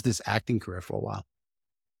paused his acting career for a while,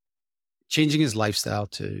 changing his lifestyle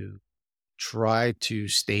to try to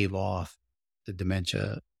stave off the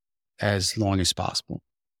dementia as long as possible.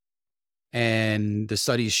 And the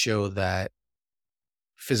studies show that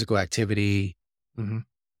physical activity,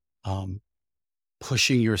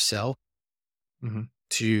 pushing yourself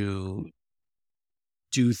to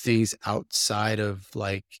do things outside of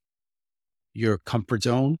like your comfort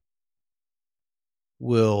zone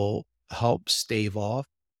will help stave off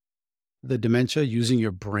the dementia. Using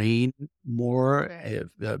your brain more,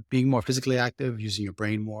 being more physically active, using your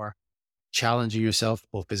brain more, challenging yourself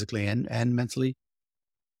both physically and mentally.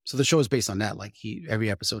 So the show is based on that. Like every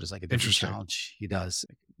episode is like a different challenge he does.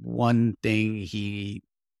 One thing he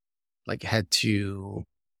it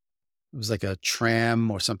was like a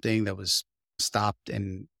tram or something that was stopped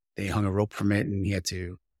and they hung a rope from it and he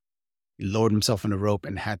lowered himself on the rope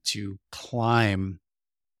and had to climb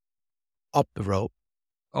up the rope.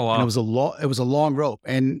 Oh, wow. And it was a long rope.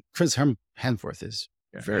 And Chris Hemsworth is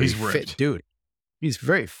he's fit dude. He's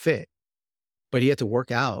very fit, but he had to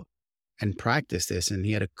work out and practice this. And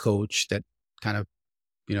he had a coach that kind of,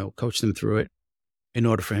 coached him through it in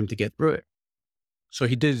order for him to get through it. So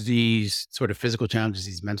he did these sort of physical challenges,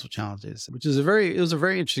 these mental challenges, which is it was a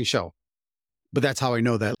very interesting show. But that's how I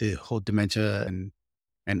know that the whole dementia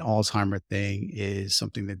and Alzheimer thing is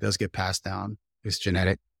something that does get passed down. It's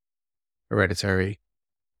genetic, hereditary.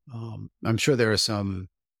 I'm sure there are some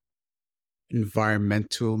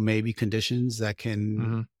environmental maybe conditions that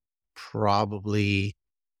can probably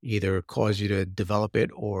either cause you to develop it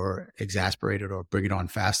or exasperate it or bring it on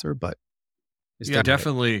faster. But it's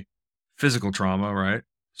definitely physical trauma, right?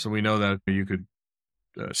 So we know that you could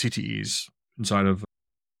CTEs inside of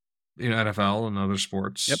NFL and other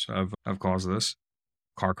sports have caused this.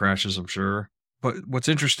 Car crashes, I'm sure. But what's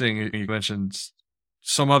interesting, you mentioned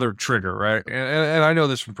some other trigger, right? And I know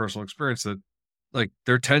this from personal experience that like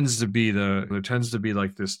there tends to be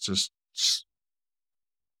like this just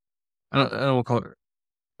I don't call it,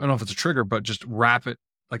 I don't know if it's a trigger, but just rapid,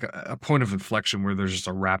 like a point of inflection where there's just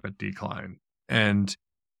a rapid decline. And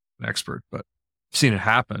an expert, but I've seen it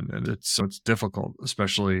happen, and it's difficult,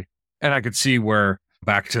 especially. And I could see where,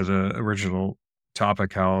 back to the original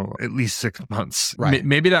topic, how at least 6 months, right?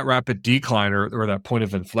 Maybe that rapid decline or that point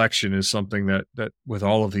of inflection is something that with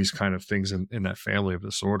all of these kind of things in that family of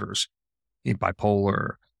disorders,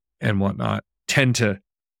 bipolar and whatnot,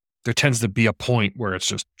 there tends to be a point where it's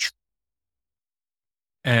just,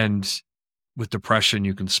 and with depression,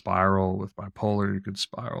 you can spiral. With bipolar, you can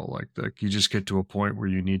spiral. Like you just get to a point where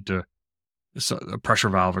you need to, a pressure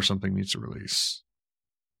valve or something needs to release.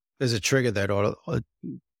 There's a trigger that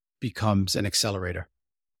becomes an accelerator.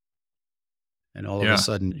 And all of a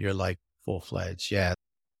sudden you're like full-fledged. Yeah.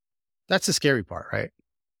 That's the scary part, right?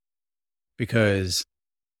 because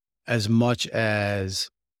as much as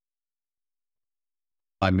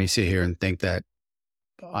I may sit here and think that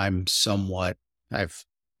I have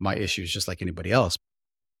my issues just like anybody else,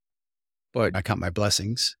 but I count my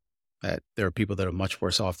blessings that there are people that are much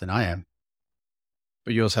worse off than I am.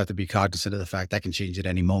 But you also have to be cognizant of the fact that can change at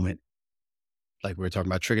any moment. Like we were talking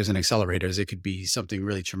about triggers and accelerators. It could be something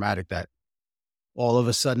really traumatic that all of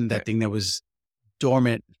a sudden that thing that was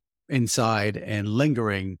dormant inside and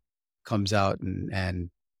lingering comes out and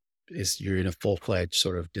you're in a full-fledged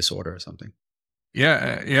sort of disorder or something.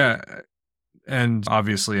 Yeah. And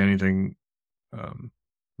obviously anything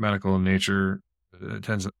medical in nature,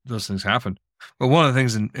 those things happen. But one of the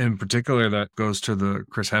things in particular that goes to the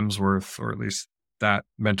Chris Hemsworth, or at least that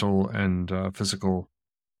mental and physical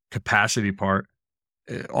capacity part,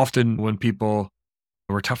 often when people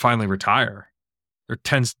finally retire,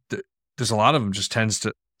 there's a lot of them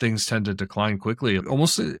things tend to decline quickly.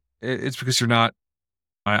 Almost it's because you're not,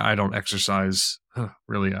 I don't exercise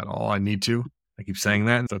really at all. I need to. I keep saying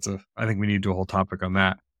that. I think we need to do a whole topic on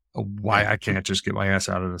that. Why I can't just get my ass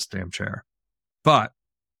out of this damn chair. But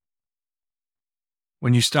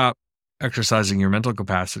when you stop exercising your mental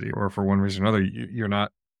capacity, or for one reason or another,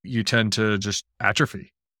 you tend to just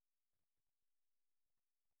atrophy.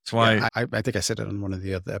 That's why I think I said it on one of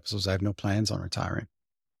the other episodes. I have no plans on retiring.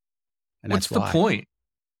 And what's the point?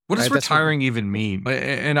 What does retiring even mean?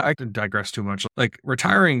 And I can digress too much. Like,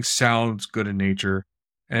 retiring sounds good in nature,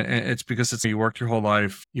 and it's because you worked your whole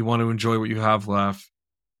life. You want to enjoy what you have left,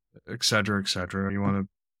 et cetera, et cetera. You want to,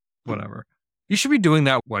 whatever. You should be doing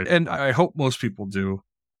that way. And I hope most people do,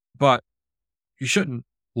 but you shouldn't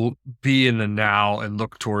be in the now and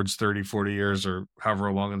look towards 30, 40 years or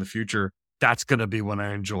however long in the future. That's going to be when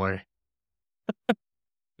I enjoy.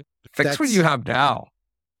 Fix what you have now.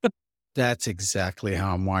 That's exactly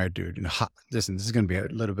how I'm wired, dude. And listen, this is going to be a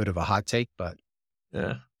little bit of a hot take, but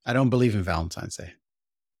yeah, I don't believe in Valentine's Day.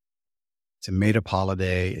 It's a made-up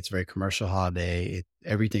holiday. It's a very commercial holiday.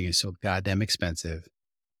 Everything is so goddamn expensive.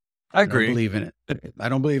 I agree. I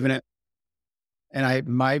don't believe in it. And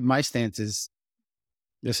my stance is,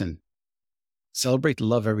 listen, celebrate the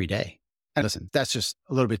love every day. And listen, that's just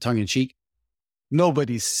a little bit tongue in cheek.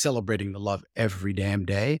 Nobody's celebrating the love every damn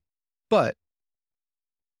day, but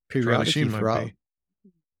periodically throughout.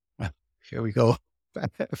 Well, here we go.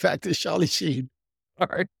 Back to Charlie Sheen. All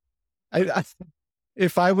right.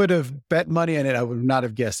 If I would have bet money on it, I would not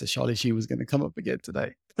have guessed that Charlie Sheen was going to come up again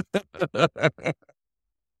today.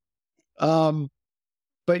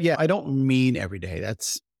 But yeah, I don't mean every day.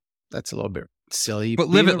 That's a little bit silly. But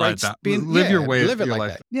live it like that. Live your way. Live it like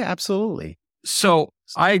life. That. Yeah, absolutely. So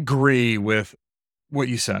I agree with what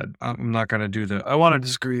you said. I'm not going to do I want to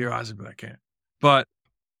disagree with your eyes, but I can't. But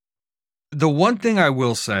the one thing I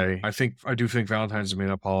will say, I do think Valentine's is a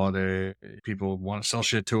made-up holiday. People want to sell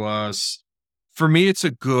shit to us. For me,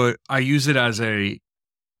 I use it as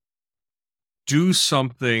do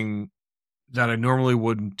something that I normally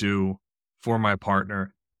wouldn't do for my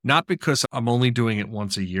partner. Not because I'm only doing it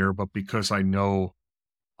once a year, but because I know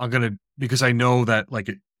that like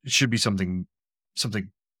it should be something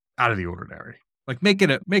out of the ordinary. Like make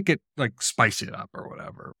it like spice it up or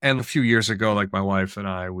whatever. And a few years ago, like my wife and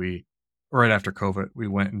I, right after COVID, we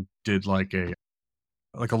went and did like a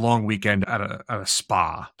long weekend at a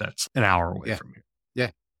spa that's an hour away from here. Yeah.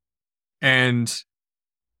 And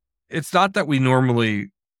it's not that we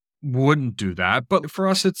normally wouldn't do that, but for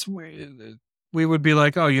us, we would be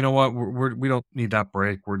like, oh, you know what? We don't need that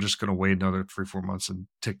break. We're just going to wait another 3-4 months and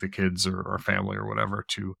take the kids or our family or whatever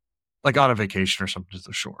to like on a vacation or something to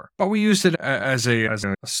the shore. But we used it as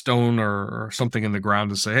a stone or something in the ground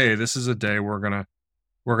to say, hey, this is a day we're going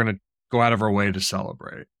to go out of our way to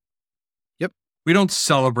celebrate. Yep. We don't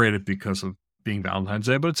celebrate it because of being Valentine's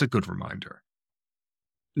Day, but it's a good reminder.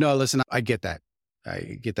 No, listen, I get that.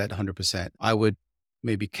 I get that 100%. I would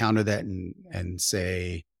maybe counter that and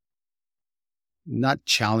say, not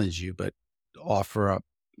challenge you, but offer up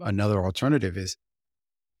another alternative is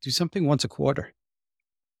do something once a quarter.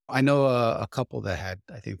 I know a couple that had,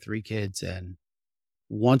 I think, 3 kids, and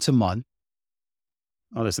once a month.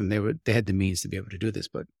 Oh, listen, they had the means to be able to do this,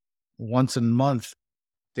 but once a month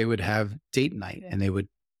they would have date night, and they would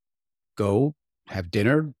go have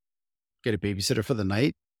dinner, get a babysitter for the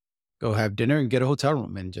night, go have dinner, and get a hotel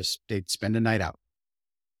room, and they'd spend a night out.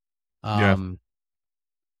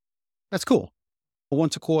 That's cool.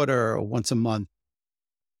 Once a quarter or once a month,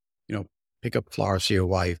 pick up flowers for your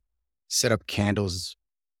wife, set up candles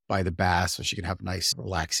by the bath so she can have a nice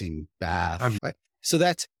relaxing bath. Right? So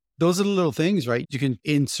those are the little things, right? You can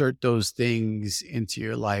insert those things into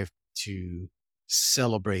your life to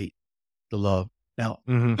celebrate the love. Now,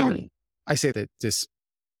 I say that this.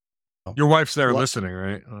 Your wife's there What? listening,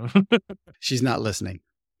 right? She's not listening.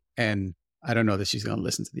 And I don't know that she's going to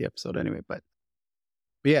listen to the episode anyway, but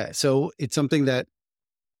yeah, so it's something that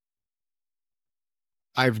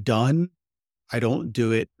I've done. I don't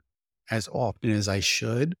do it as often as I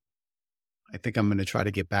should. I think I'm going to try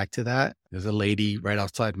to get back to that. There's a lady right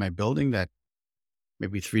outside my building that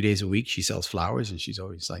maybe 3 days a week, she sells flowers, and she's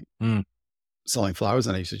always like selling flowers.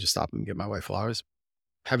 And I used to just stop and get my wife flowers.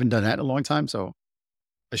 Haven't done that in a long time. So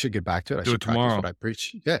I should get back to it. I Do should it practice tomorrow. what I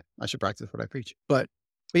preach. Yeah, I should practice what I preach. But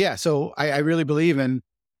yeah, so I really believe in,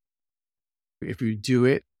 if you do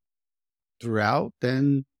it throughout,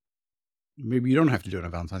 then maybe you don't have to do it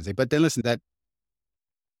on Valentine's Day. But then listen, that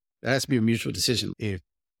has to be a mutual decision. If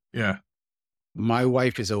Yeah. my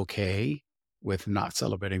wife is okay with not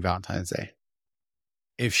celebrating Valentine's Day,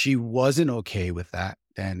 if she wasn't okay with that,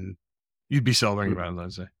 then You'd be celebrating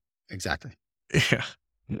Valentine's Day. exactly. Yeah.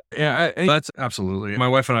 Yeah. That's absolutely. My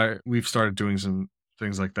wife and I, we've started doing some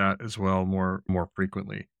things like that as well, more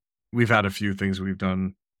frequently. We've had a few things we've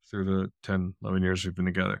done through the 10, 11 years we've been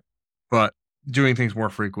together, but doing things more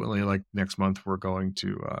frequently, like next month, we're going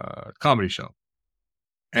to a comedy show.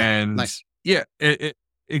 And Nice. yeah,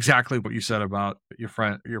 exactly what you said about your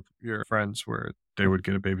friends, where they would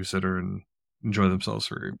get a babysitter and enjoy themselves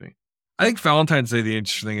for an evening. I think Valentine's Day, the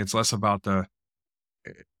interesting thing, it's less about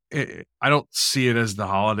I don't see it as the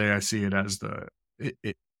holiday. I see it as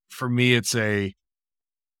for me, it's a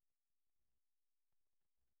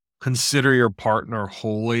consider your partner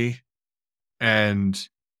holy. And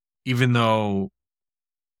even though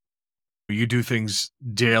you do things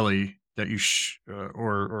daily that you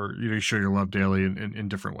or you show your love daily in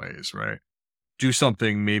different ways, right? Do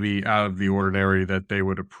something maybe out of the ordinary that they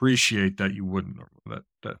would appreciate that you wouldn't, or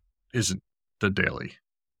that isn't the daily.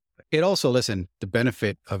 It also, listen, the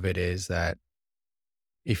benefit of it is that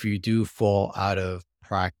if you do fall out of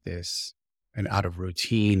practice and out of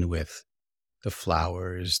routine with the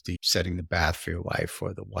flowers, the setting the bath for your wife,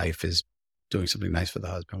 or the wife is doing something nice for the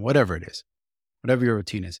husband, whatever it is, whatever your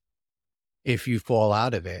routine is, if you fall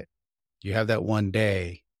out of it, you have that one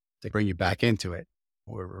day to bring you back into it,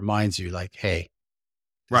 or it reminds you like, hey,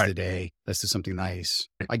 this is the day, let's do something nice.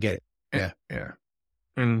 I get it. Yeah. Yeah.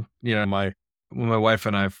 And yeah, when my wife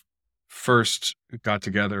and I first got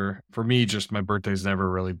together, for me, just my birthday's never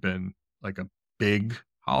really been like a big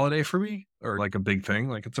holiday for me, or like a big thing.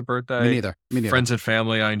 Like, it's a birthday. Me neither. Friends and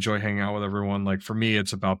family, I enjoy hanging out with everyone. Like, for me,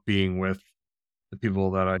 it's about being with the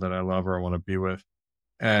people that I love or I want to be with.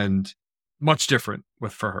 And much different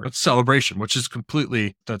for her. It's celebration, which is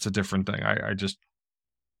that's a different thing.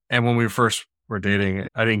 And when we first were dating,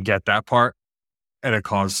 I didn't get that part. And it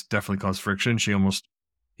definitely caused friction. We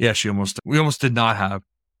almost did not have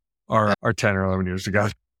our 10 or 11 years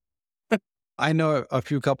together. I know a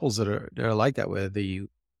few couples that are like that, where the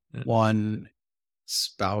one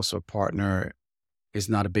spouse or partner is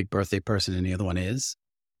not a big birthday person and the other one is.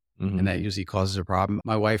 Mm-hmm. And that usually causes a problem.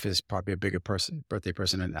 My wife is probably a bigger birthday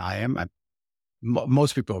person than I am.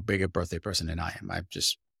 Most people are a bigger birthday person than I am. I'm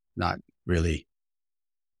just not really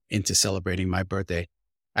into celebrating my birthday.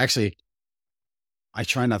 Actually, I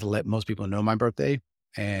try not to let most people know my birthday.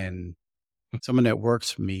 And someone that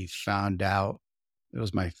works for me found out it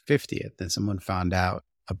was my 50th, and someone found out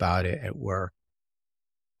about it at work,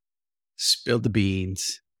 spilled the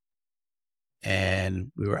beans,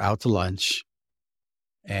 and we were out to lunch,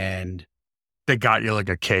 and they got you like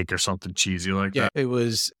a cake or something cheesy like that. It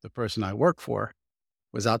was the person I work for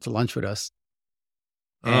was out to lunch with us.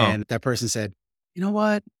 And that person said, you know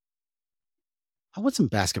what? I want some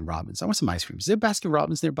Baskin Robbins. I want some ice cream. Is there Baskin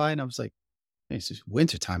Robbins nearby? And I was like, hey, it's just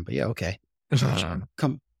wintertime, but yeah, okay.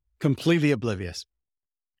 Completely oblivious.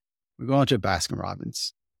 We go on to Baskin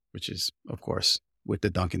Robbins, which is, of course, with the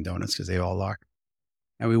Dunkin' Donuts, because they all are.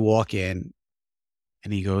 And we walk in,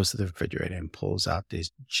 and he goes to the refrigerator and pulls out this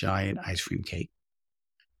giant ice cream cake.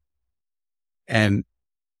 And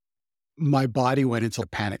my body went into a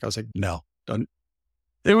panic. I was like, no, don't.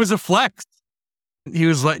 It was a flex. He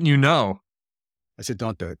was letting you know. I said,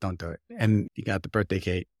 don't do it. Don't do it. And he got the birthday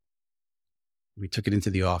cake. We took it into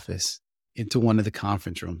the office, into one of the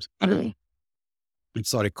conference rooms, and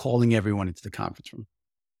started calling everyone into the conference room.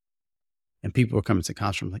 And people were coming to the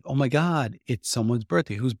conference room like, oh my God, it's someone's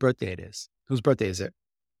birthday. Whose birthday it is? Whose birthday is it?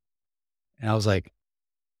 And I was like,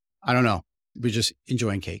 I don't know. We're just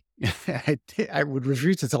enjoying cake. I would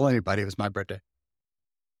refuse to tell anybody it was my birthday.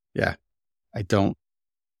 Yeah,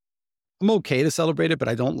 I'm okay to celebrate it, but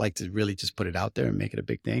I don't like to really just put it out there and make it a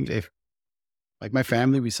big thing. If, like, my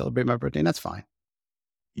family, we celebrate my birthday, and that's fine.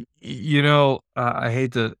 I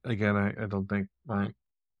hate to, again, I don't think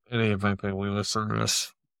any of my family listen to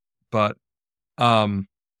this But for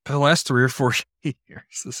the last 3 or 4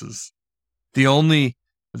 years, this is the only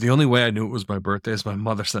way I knew it was my birthday is my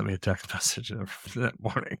mother sent me a text message that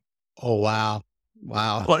morning. Oh, wow.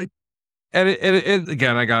 Wow. Like, and it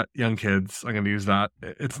again, I got young kids. I'm going to use that.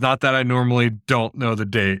 It's not that I normally don't know the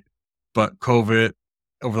date, but COVID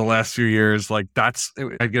over the last few years, like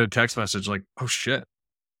I'd get a text message like, oh shit.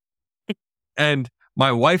 And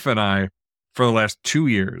my wife and I, for the last 2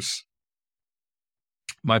 years,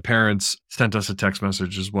 my parents sent us a text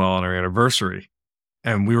message as well on our anniversary.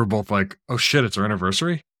 And we were both like, oh shit, it's our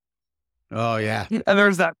anniversary. Oh, yeah. And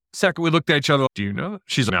there's that second we looked at each other. Do you know?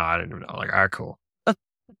 She's like, no, I didn't even know. Like, all right, cool.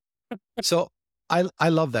 So I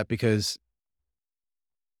love that because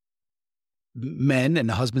men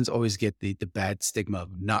and husbands always get the bad stigma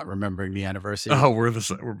of not remembering the anniversary. Oh, we're the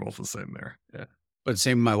same. We're both the same there. Yeah. But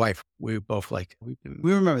same with my wife. We both like,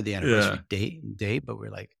 we remember the anniversary date, but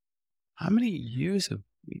we're like, how many years have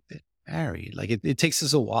we been married? Like it takes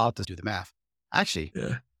us a while to do the math. Actually,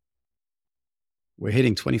 yeah, we're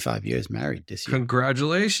hitting 25 years married this year.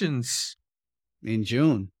 Congratulations. In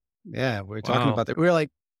June. Yeah, we're talking about that. We're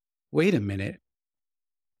like, wait a minute.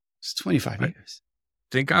 It's 25 years.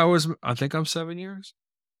 I think I'm 7 years.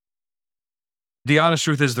 The honest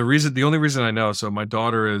truth is the only reason I know, so my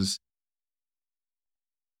daughter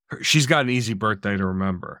she's got an easy birthday to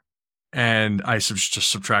remember. And I just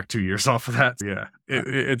subtract 2 years off of that. Yeah.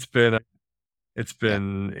 It's been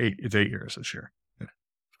 8 years this year. Yeah.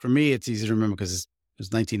 For me, it's easy to remember because it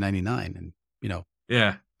was 1999 and,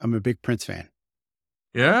 yeah, I'm a big Prince fan.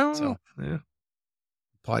 Yeah. So, yeah.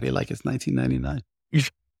 Party like it's 1999.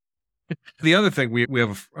 The other thing, we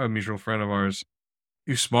have a mutual friend of ours.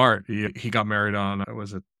 He's smart. He got married on,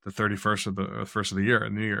 was it the 31st of the 1st of the year,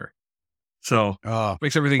 New Year. So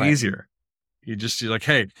makes everything easier. You're like,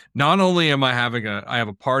 hey, not only am I I have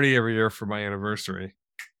a party every year for my anniversary,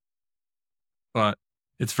 but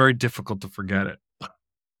it's very difficult to forget it.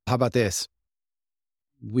 How about this?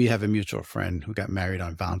 We have a mutual friend who got married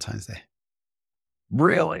on Valentine's Day.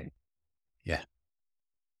 Really? Yeah.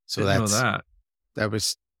 So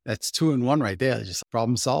that's 2 in 1 right there. Just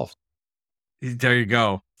problem solved. There you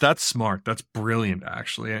go. That's smart. That's brilliant,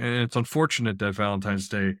 actually. And it's unfortunate that Valentine's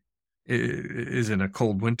Day is in a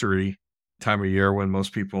cold, wintry time of year when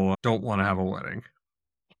most people don't want to have a wedding.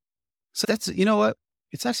 So that's, you know what?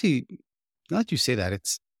 It's actually, now that you say that,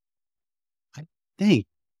 I think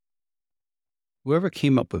whoever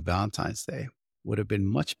came up with Valentine's Day would have been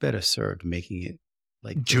much better served making it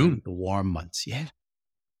like June, the warm months. Yeah.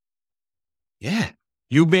 Yeah.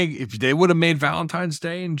 If they would have made Valentine's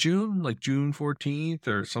Day in June, like June 14th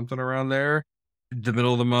or something around there, the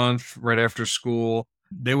middle of the month, right after school,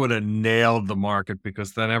 they would have nailed the market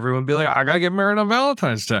because then everyone would be like, I got to get married on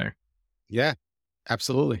Valentine's Day. Yeah,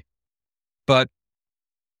 absolutely. But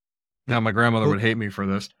now my grandmother would hate me for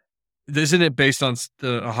this. Isn't it based on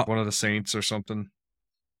one of the saints or something?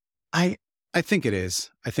 I think it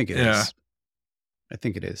is. I think it is. I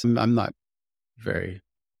think it is. I'm not very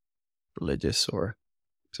religious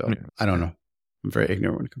I don't know. I'm very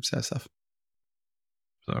ignorant when it comes to that stuff.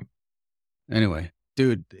 So anyway,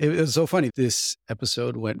 dude, it was so funny. This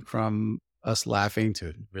episode went from us laughing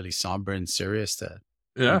to really somber and serious to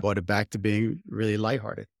we brought it back to being really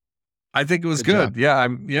lighthearted. I think it was good.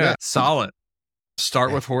 Yeah, solid.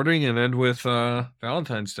 Start with hoarding and end with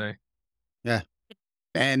Valentine's Day. Yeah.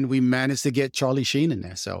 And we managed to get Charlie Sheen in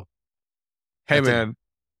there. So hey, man.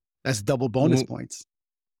 That's double bonus points.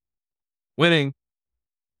 Winning.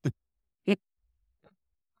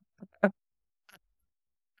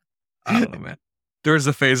 I don't know, man. There was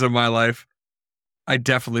a phase of my life. I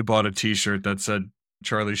definitely bought a t-shirt that said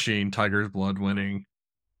Charlie Sheen, Tiger's Blood winning,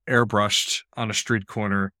 airbrushed on a street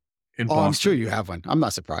corner in Boston. I'm sure you have one. I'm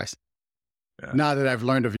not surprised. Yeah. Now that I've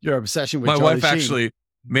learned of your obsession with my Charlie wife Sheen. Actually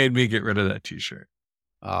made me get rid of that t-shirt.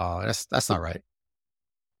 Oh, that's not right.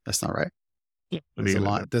 That's not right.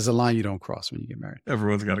 There's a line you don't cross when you get married.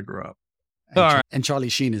 Everyone's got to grow up. And Charlie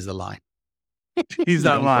Sheen is the line. He's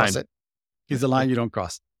that line. He's the line you don't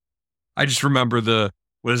cross. I just remember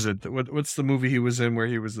what's the movie he was in where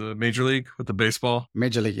he was the Major League with the baseball?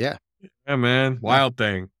 Major League, yeah. Yeah, man. Wild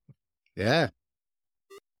thing. Yeah.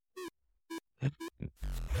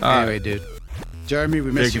 Anyway, dude. Jeremy,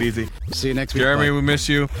 we miss you. Take it easy. See you next week. Jeremy, we miss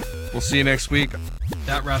you. We'll see you next week.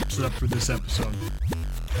 That wraps it up for this episode.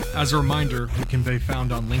 As a reminder, we can be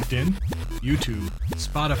found on LinkedIn, YouTube,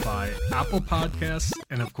 Spotify, Apple Podcasts,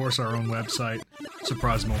 and of course our own website,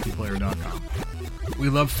 surprisemultiplayer.com. We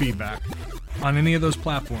love feedback. On any of those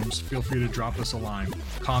platforms, feel free to drop us a line,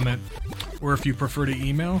 comment, or if you prefer to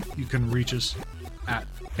email, you can reach us at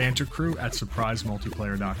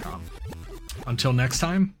bantercrew@surprisemultiplayer.com. Until next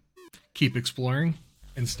time, keep exploring,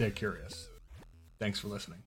 and stay curious. Thanks for listening.